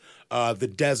woods,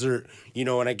 the desert,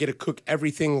 and I get to cook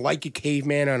everything like a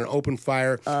caveman on an open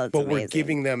fire, but we're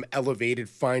giving them elevated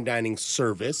fine dining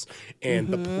service and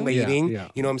the plating. Yeah.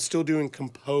 I'm still doing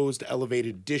composed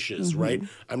elevated dishes, right?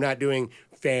 I'm not doing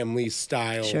family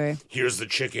style, here's the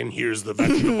chicken, here's the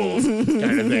vegetables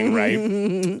kind of thing,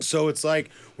 right? So it's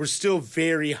we're still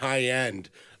very high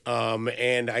end,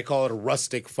 and I call it a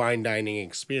rustic fine dining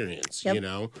experience,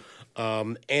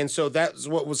 and so that's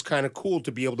what was kind of cool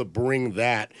to be able to bring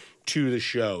that to the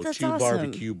show, to awesome.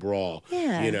 Barbecue Brawl,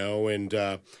 and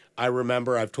I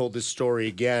remember, I've told this story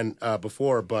again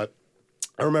before, but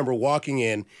I remember walking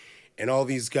in and all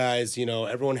these guys, you know,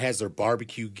 everyone has their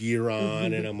barbecue gear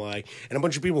on, and I'm like, and a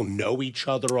bunch of people know each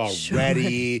other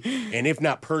already, and if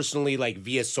not personally, like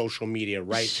via social media,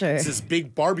 right? Sure. It's this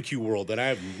big barbecue world that I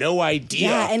have no idea.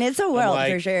 Yeah, and it's a world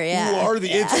for sure. Yeah, who are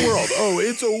the? It's a world. Oh,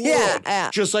 it's a world.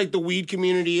 Yeah. Just like the weed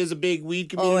community is a big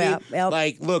weed community. Oh, yeah. Yep.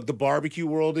 Like, look, the barbecue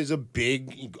world is a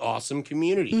big, awesome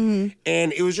community,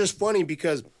 and it was just funny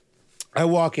because I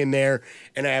walk in there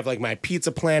and I have like my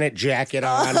Pizza Planet jacket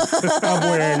on. I'm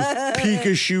wearing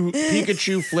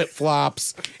Pikachu flip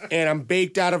flops, and I'm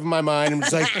baked out of my mind. I'm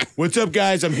just like, "What's up,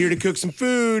 guys? I'm here to cook some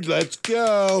food. Let's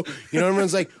go." You know,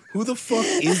 everyone's like, "Who the fuck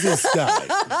is this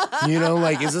guy?" You know,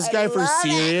 like, is this guy for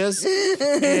serious?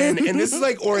 And this is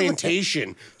like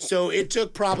orientation. So it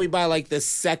took probably by like the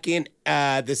second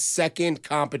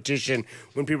competition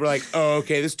when people were like, "Oh,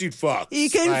 okay, this dude fucks. You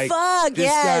can like, fuck. This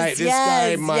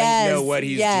guy might know what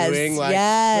he's doing. Like,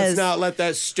 let's not let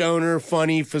that stoner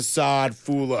funny facade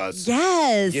fool us."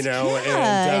 Yes. You know,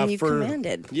 and you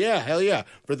commanded. Yeah, hell yeah.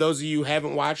 For those of you who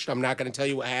haven't watched, I'm not going to tell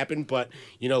you what happened, but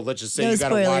you know, let's just say No you got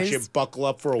to watch spoilers. it, buckle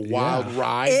up for a wild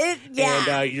ride,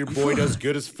 and your boy does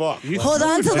good as fuck. Hold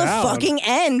on to the fucking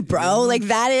end, bro. Like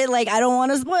that is like I don't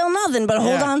want to spoil nothing, but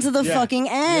hold on to the fucking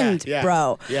end,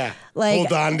 bro. Yeah. Like,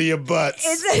 hold on to your butts.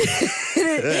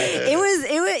 It was.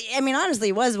 I mean, honestly,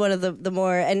 it was one of the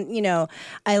more, and you know,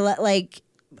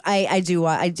 I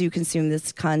do consume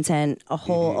this content a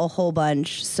whole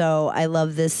bunch. So I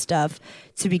love this stuff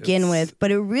to begin with, but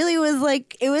it really was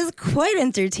like, it was quite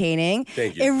entertaining.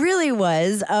 Thank you. It really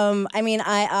was. I mean,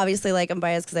 I obviously I'm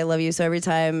biased because I love you. So every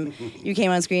time you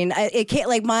came on screen, I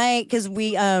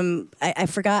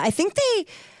forgot.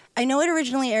 I know it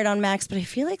originally aired on Max, but I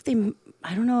feel like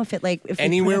I don't know if it if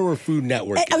anywhere where Food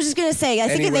Network. I was just gonna say, I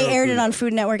think they aired it on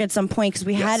Food Network at some point because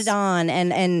we had it on,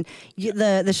 and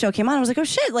the show came on. I was like, oh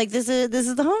shit, like this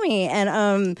is the homie, and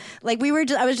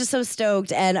I was just so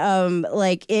stoked, and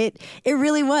it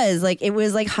really was like, it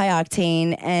was like high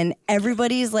octane, and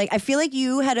everybody's like, I feel like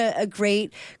you had a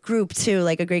great group too,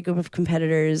 like a great group of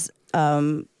competitors.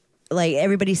 Like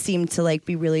everybody seemed to like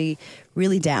be really,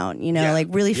 really down, you know, like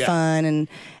really fun, and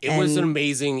it was an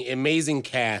amazing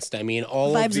cast. I mean,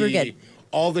 vibes were good.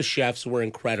 All the chefs were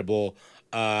incredible.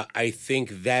 I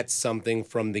think that's something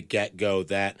from the get-go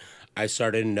that I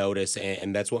started to notice,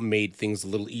 and that's what made things a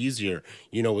little easier.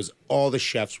 You know, was all the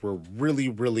chefs were really,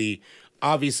 really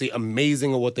obviously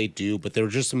amazing at what they do, but they were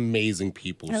just amazing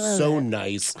people, so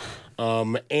nice.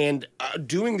 And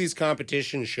doing these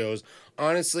competition shows,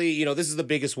 honestly, you know, this is the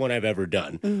biggest one I've ever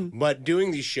done. But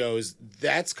doing these shows,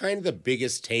 that's kind of the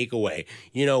biggest takeaway.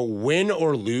 You know, win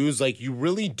or lose, like you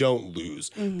really don't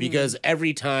lose, because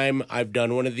every time I've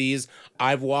done one of these,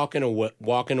 I've walking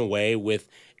away with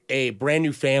a brand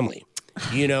new family.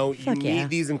 You know, you meet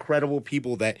these incredible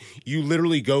people that you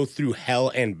literally go through hell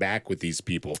and back with these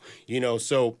people. You know,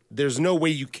 so there's no way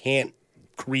you can't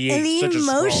create and the such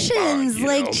emotions, a strong bond,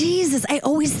 like know? Jesus. I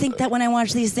always think that when I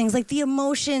watch these things, like the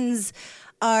emotions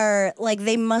are like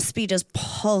they must be just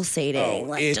pulsating,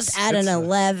 like just at an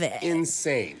 11.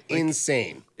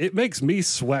 Insane. It makes me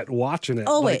sweat watching it.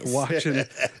 Always. Like watching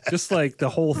just like the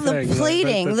whole thing. The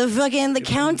plating, the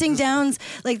counting downs,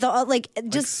 like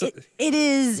it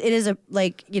is a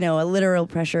like, you know, a literal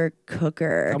pressure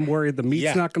cooker. I'm worried the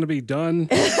meat's not going to be done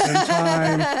in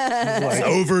time. It's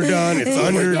overdone. It's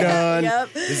underdone.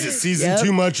 Is it seasoned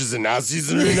too much? Is it not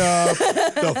seasoned enough?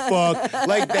 The fuck?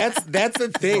 Like that's the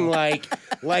thing. Like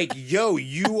yo,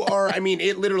 you are. I mean,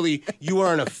 it literally. You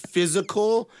are in a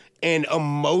physical and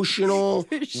emotional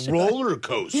roller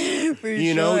coaster.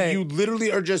 You know, you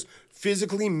literally are just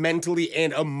physically, mentally,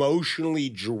 and emotionally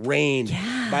drained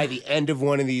by the end of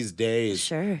one of these days.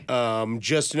 Sure.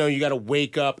 Just to know you got to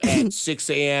wake up at 6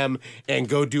 a.m. and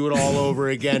go do it all over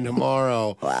again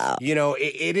tomorrow. Wow. You know,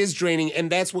 it is draining,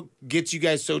 and that's what gets you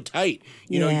guys so tight.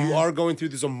 You know, you are going through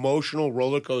this emotional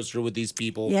roller coaster with these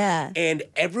people. Yeah. And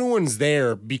everyone's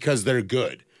there because they're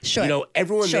good. Sure. You know,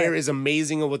 everyone there is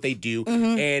amazing at what they do,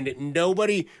 and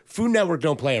Food Network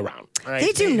don't play around. Right?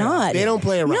 They do not. They don't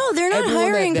play around. No, they're not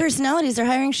hiring personalities. They're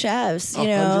hiring chefs. You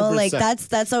know, 100%. like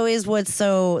that's always what's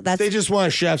so. They just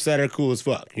want chefs that are cool as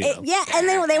fuck. You know? Yeah, and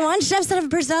they want chefs that have a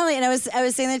personality. And I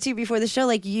was saying that to you before the show.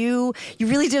 Like you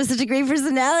really do have such a great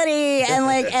personality, and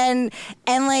like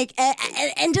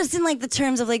and just in like the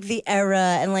terms of like the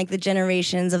era and like the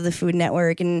generations of the Food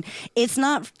Network, and it's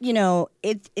not, you know,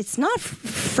 it's not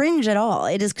fringe at all.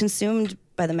 It is consumed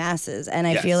by the masses. And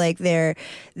I feel like there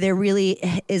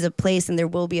really is a place, and there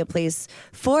will be a place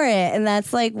for it. And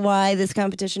that's like why this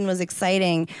competition was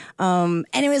exciting. And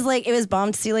it was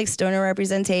bomb to see like stoner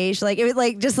representation. Like it was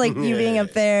like just like you being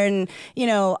up there, and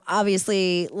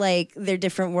obviously like they're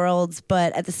different worlds,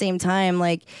 but at the same time,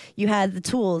 like you had the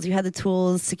tools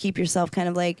to keep yourself kind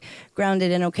of like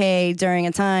grounded and okay during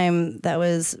a time that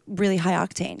was really high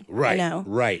octane. Right.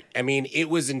 Right. I mean, it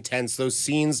was intense. Those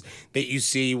scenes that you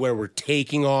see where we're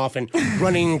taking off and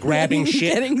running and grabbing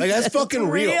shit. Like that's fucking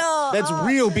real. That's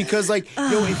real because like,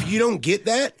 if you don't get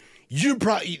that, you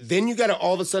got to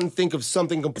all of a sudden think of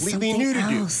something completely new to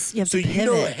do. You so you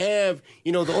don't have,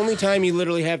 the only time you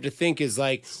literally have to think is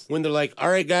like when they're like, all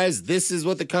right, guys, this is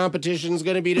what the competition's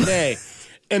going to be today.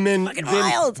 And then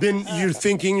you're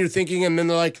thinking, and then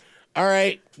they're like, all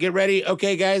right, get ready.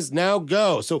 Okay, guys, now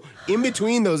go. So in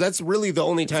between those, that's really the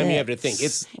only time you have to think.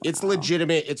 It's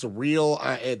legitimate. It's real.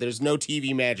 There's no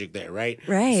TV magic there, right?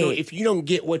 Right. So if you don't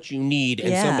get what you need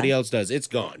and somebody else does, it's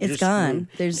gone. It's gone.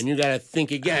 And you got to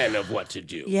think again of what to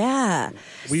do. Yeah.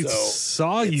 We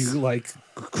saw you like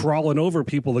crawling over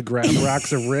people to grab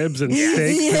racks of ribs and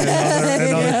steaks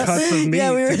and other cuts of meat.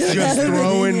 Yeah, we were just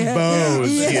throwing bows,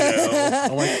 and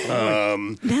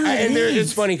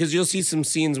it's funny because you'll see some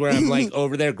scenes where I'm like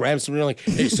over there, grab something, like,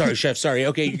 hey, sorry, chef, sorry.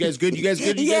 Okay, you guys good? You guys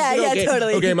good? Okay.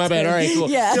 Totally. Okay, my bad. All right, cool.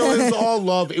 Yeah. It was all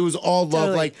love. It was all love.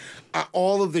 Totally. Like,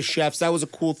 all of the chefs, that was a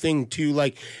cool thing too.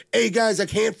 Like, hey guys, I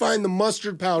can't find the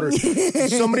mustard powder.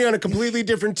 Somebody on a completely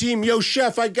different team, yo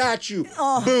chef, I got you.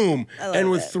 Boom, and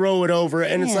would throw it over.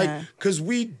 And it's like, because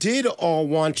we did all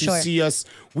want to see us.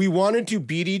 We wanted to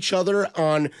beat each other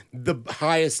on the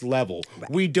highest level. Right.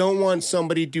 We don't want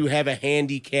somebody to have a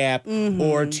handicap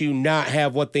or to not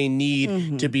have what they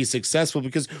need to be successful,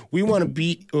 because we want to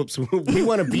beat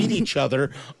each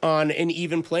other on an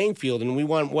even playing field, and we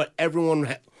want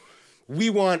everyone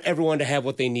to have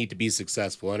what they need to be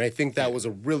successful. And I think that was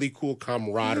a really cool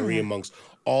camaraderie amongst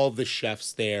all the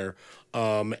chefs there.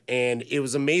 And it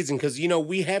was amazing because,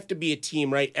 we have to be a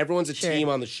team, right? Everyone's a team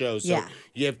on the show. So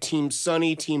you have Team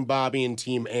Sunny, Team Bobby, and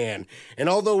Team Ann. And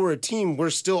although we're a team, we're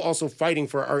still also fighting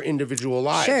for our indivial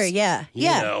lives. Sure, yeah.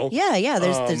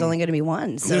 There's only going to be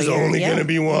one. So there's only going to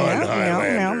be one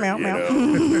Highlander.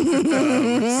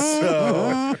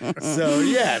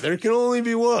 There can only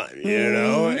be one,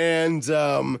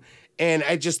 And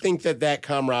I just think that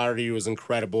camaraderie was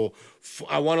incredible.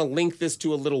 I want to link this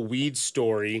to a little weed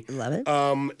story. Love it.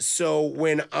 So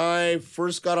when I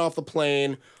first got off the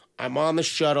plane, I'm on the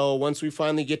shuttle. Once we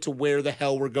finally get to where the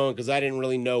hell we're going, because I didn't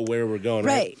really know where we're going.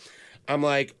 Right. I'm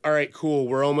like, all right, cool.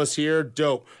 We're almost here.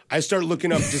 Dope. I start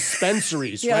looking up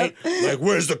dispensaries, right? Like,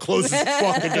 where's the closest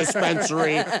fucking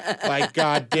dispensary? Like,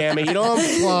 God damn it.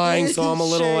 I'm flying, so I'm a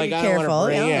little I don't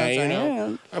want to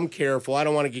bring, I'm careful. I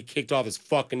don't want to get kicked off this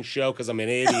fucking show because I'm an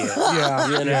idiot. So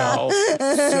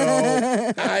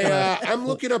I'm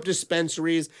looking up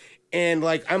dispensaries. And,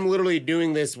 I'm literally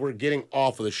doing this. We're getting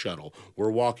off of the shuttle. We're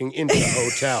walking into the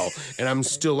hotel. And I'm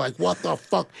still like, what the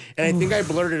fuck? And I think I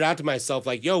blurted out to myself,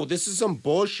 like, yo, this is some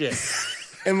bullshit.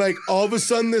 And, all of a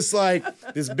sudden, this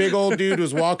big old dude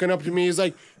was walking up to me. He's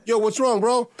like, yo, what's wrong,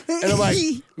 bro? And I'm like,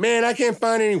 man, I can't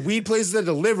find any weed places that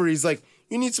deliver. He's like,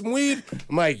 you need some weed?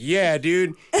 I'm like, yeah,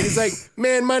 dude. He's like,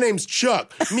 man, my name's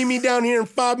Chuck. Meet me down here in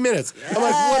 5 minutes. I'm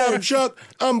like, what up, Chuck?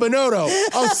 I'm Binotto.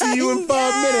 I'll see you in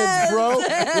 5 minutes, bro.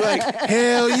 We're like,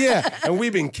 hell yeah. And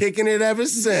we've been kicking it ever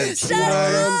since. Shut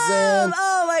up.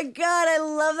 Oh, my God. I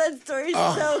love that story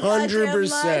so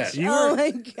 100%. Oh,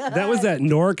 my God. That was that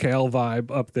NorCal vibe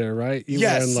up there, right?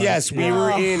 Yes. We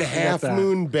were in Half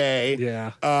Moon Bay.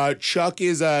 Yeah. Chuck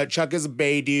is a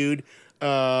Bay dude.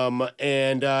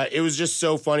 And it was just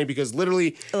so funny because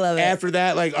literally after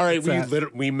that, all right,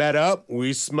 we met up,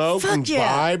 we smoked and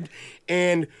vibed.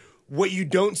 And what you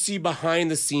don't see behind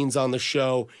the scenes on the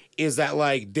show is that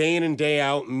day in and day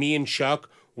out, me and Chuck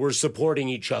were supporting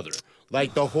each other.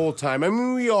 The whole time. I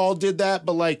mean, we all did that,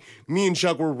 but me and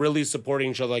Chuck were really supporting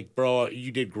each other. Bro,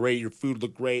 you did great. Your food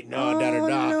looked great. No.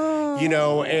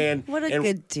 And what a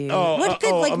good dude.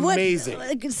 Amazing.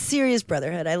 What a good serious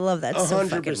brotherhood. I love that 100%. So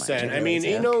fucking much. I mean,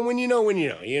 when you know,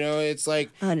 it's like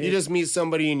 100. You just meet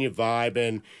somebody and you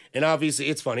vibe, and obviously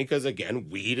it's funny because again,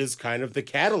 weed is kind of the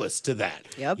catalyst to that.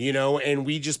 Yep. And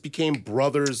we just became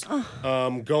brothers,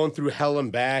 going through hell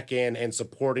and back and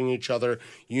supporting each other.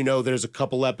 There's a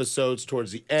couple episodes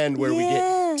towards the end where we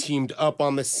get teamed up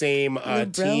on the same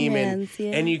team,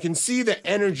 and you can see the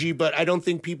energy, but I don't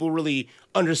think people really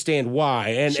understand why,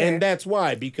 and that's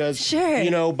why, because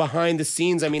behind the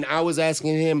scenes, I mean, I was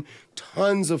asking him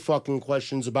tons of fucking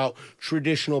questions about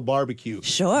traditional barbecue,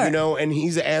 and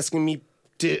he's asking me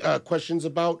questions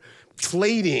about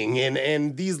plating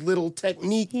and these little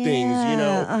technique things,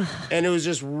 and it was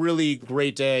just really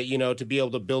great to, to be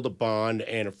able to build a bond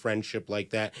and a friendship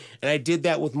like that. And I did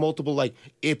that with multiple, like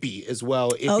Ippy as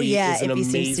well. Ippy is an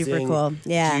amazing super cool.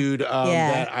 dude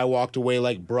that I walked away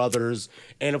like brothers.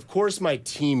 And of course, my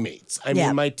teammates. I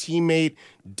mean, my teammate,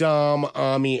 Dom,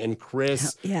 Ami, and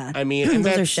Chris. Yeah. I mean,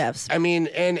 those are chefs. I mean,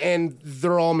 and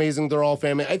they're all amazing. They're all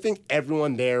family. I think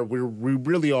everyone there, we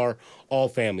really are all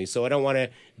family. So I don't want to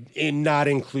not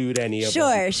include any of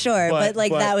them. Sure. But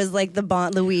that was like the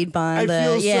bond, the weed bond. I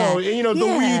feel so. The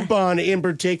weed bond in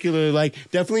particular, like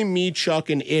definitely me, Chuck,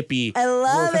 and Ippy. I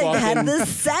love it. Had the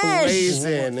sesh.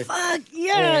 Blazing. Fuck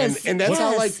yes. And that's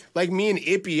how like me and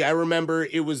Ippy, I remember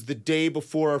it was the day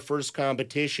before our first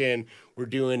competition. We're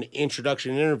doing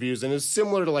introduction interviews, and it's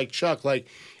similar to like Chuck. Like,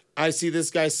 I see this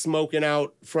guy smoking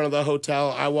out front of the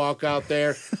hotel. I walk out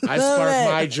there. I spark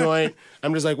my joint.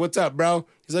 I'm just like, what's up, bro?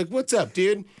 He's like, what's up,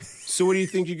 dude? So what do you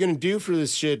think you're going to do for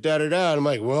this shit? Da-da-da. And I'm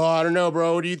like, well, I don't know,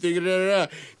 bro. What do you think? Da-da-da.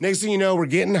 Next thing you know, we're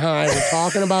getting high. We're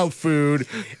talking about food.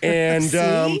 And,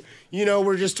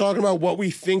 we're just talking about what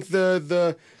we think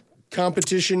the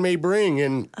competition may bring.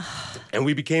 And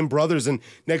we became brothers. And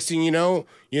next thing you know,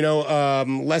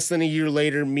 less than a year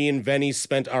later, me and Venny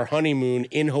spent our honeymoon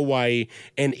in Hawaii,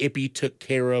 and Ippy took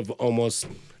care of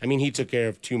he took care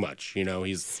of too much.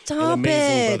 He's an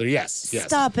amazing brother. Yes.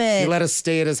 Stop it. He let us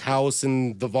stay at his house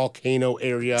in the volcano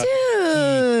area.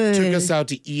 Dude. He took us out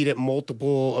to eat at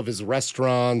multiple of his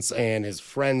restaurants and his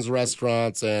friends'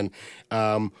 restaurants. And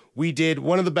we did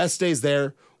one of the best days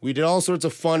there. We did all sorts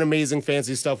of fun, amazing,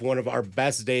 fancy stuff. One of our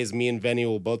best days, me and Venny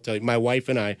will both tell you, my wife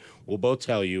and I will both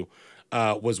tell you,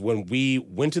 was when we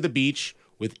went to the beach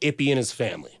with Ippy and his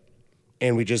family.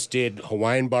 And we just did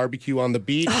Hawaiian barbecue on the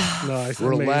beach. Nice,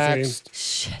 relaxed.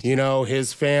 amazing.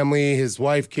 His family, his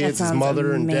wife, kids, his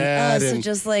mother and dad. So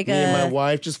just like me and my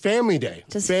wife, just family day.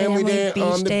 Just family day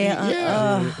on the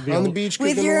beach. on the beach.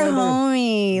 With your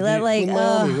homie.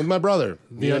 With my brother.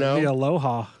 The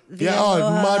aloha. Much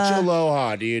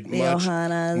aloha, dude. The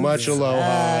Ohanas. Much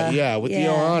aloha. With the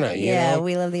Ohana.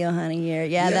 We love the Ohana here.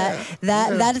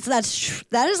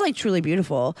 That is like truly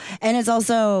beautiful, and it's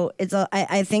also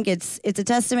I think it's a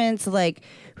testament to like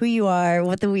who you are,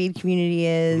 what the weed community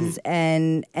is,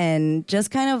 and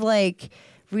just kind of like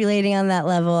relating on that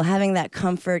level, having that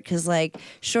comfort, because like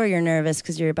sure you're nervous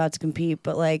because you're about to compete,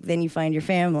 but like then you find your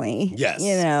family. Yes.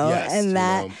 And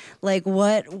that like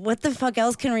what the fuck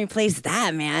else can replace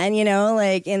that, man?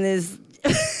 Like in this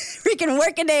freaking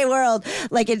workaday world,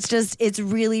 like it's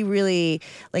really, really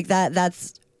like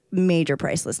that's major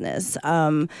pricelessness.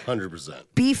 100%.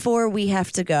 Before we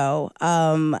have to go,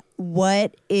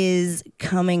 what is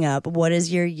coming up? What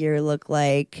does your year look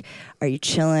like? Are you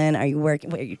chilling? Are you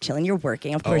working? Are you chilling? You're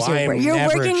working. Of course you're working. You're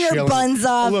working your buns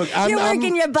off. Look, you're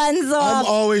working your buns off.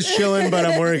 I'm always chilling, but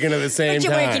I'm working at the same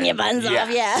time. But you're working your buns off,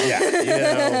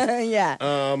 yeah.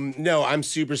 No, I'm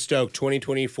super stoked.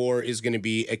 2024 is going to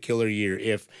be a killer year.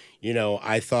 If,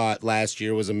 I thought last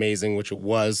year was amazing, which it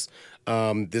was.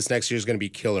 This next year is going to be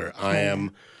killer. I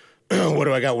am. What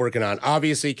do I got working on?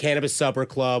 Obviously, Cannabis Supper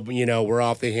Club. We're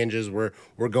off the hinges. We're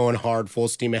going hard, full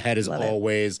steam ahead as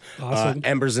always. Awesome.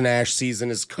 Embers and Ash season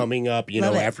is coming up.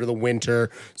 After the winter.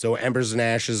 So Embers and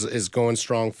Ash is going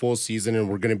strong, full season, and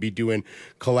we're going to be doing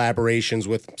collaborations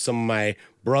with some of my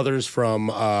brothers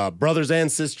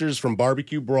and sisters from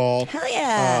Barbecue Brawl. Hell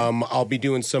yeah! I'll be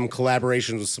doing some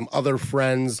collaborations with some other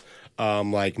friends.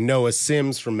 Like Noah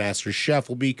Sims from Master Chef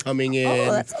will be coming in.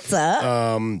 Oh, that's what's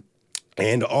up.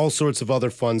 And all sorts of other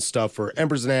fun stuff for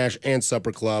Embers and Ash and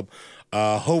Supper Club.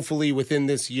 Hopefully within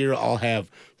this year, I'll have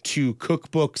 2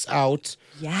 cookbooks out.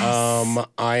 Yes.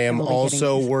 I am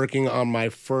also working on my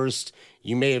first,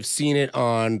 you may have seen it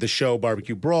on the show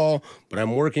Barbecue Brawl, but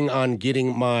I'm working on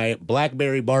getting my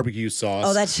blackberry barbecue sauce.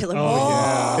 Oh, that shit looks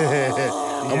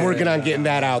I'm working on getting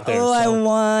that out there. Oh, so I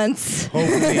want.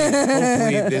 Hopefully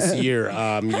this year,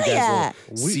 you guys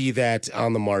will see that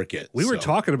on the market. We were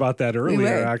talking about that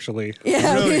earlier, actually.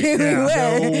 Yeah, really? we were.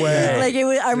 No way. Like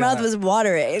our mouth was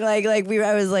watering.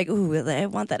 I was like, ooh, I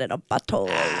want that in a bottle.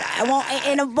 I want it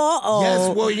in a bottle.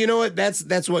 Yes. Well, you know what?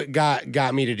 That's what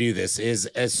got me to do this. Is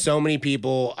as so many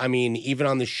people. I mean, even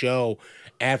on the show.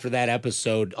 After that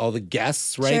episode, all the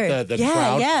guests, right? Sure. The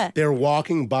crowd, yeah. They're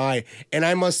walking by, and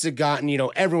I must have gotten,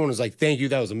 everyone was like, thank you,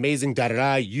 that was amazing,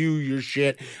 da-da-da, your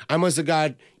shit. I must have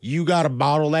got, you got to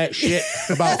bottle that shit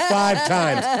about 5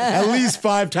 times, at least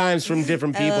 5 times from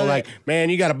different people, like,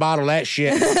 man, you got to bottle that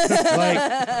shit.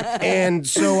 And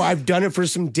so I've done it for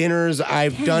some dinners,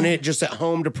 I've done it just at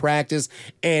home to practice,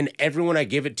 and everyone I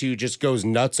give it to just goes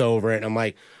nuts over it, and I'm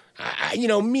like,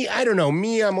 I don't know.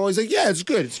 Me, I'm always like, yeah, it's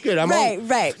good. It's good. Right.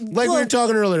 Like we were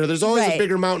talking earlier, there's always a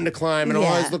bigger mountain to climb, and I'm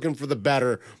always looking for the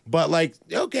better. But like,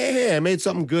 okay, hey, I made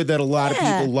something good that a lot of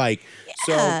people like.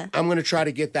 So I'm going to try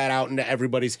to get that out into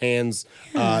everybody's hands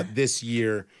this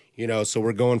year. So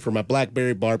we're going for my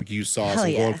blackberry barbecue sauce.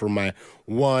 I'm going for my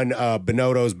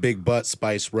Binotto's Big Butt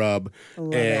Spice Rub.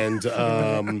 Love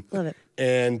it.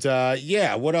 And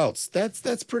what else?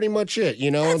 That's pretty much it.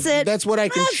 That's it. That's what I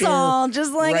can share. That's all.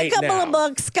 Just like right a couple now. of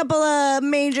books, couple of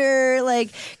major like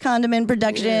condiment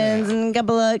productions, and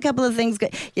couple of things.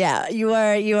 Yeah, you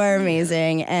are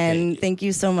amazing, and thank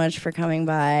you so much for coming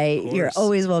by. You're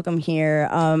always welcome here.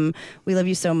 We love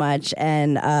you so much,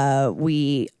 and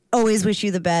we always wish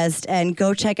you the best, and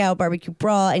go check out Barbecue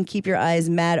Brawl and keep your eyes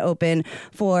mad open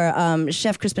for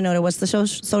Chef Chris Binotto. What's the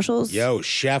socials? Yo,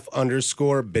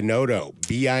 Chef_Binotto,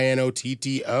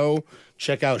 BINOTTO.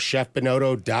 Check out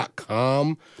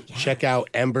chefbinotto.com. Yeah. Check out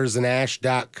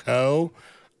embersandash.co.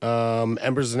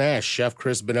 Embers and Ash, Chef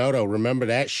Chris Binotto. Remember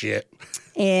that shit.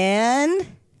 And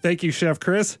thank you, Chef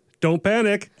Chris. Don't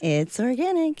panic. It's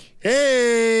organic.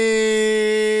 Hey!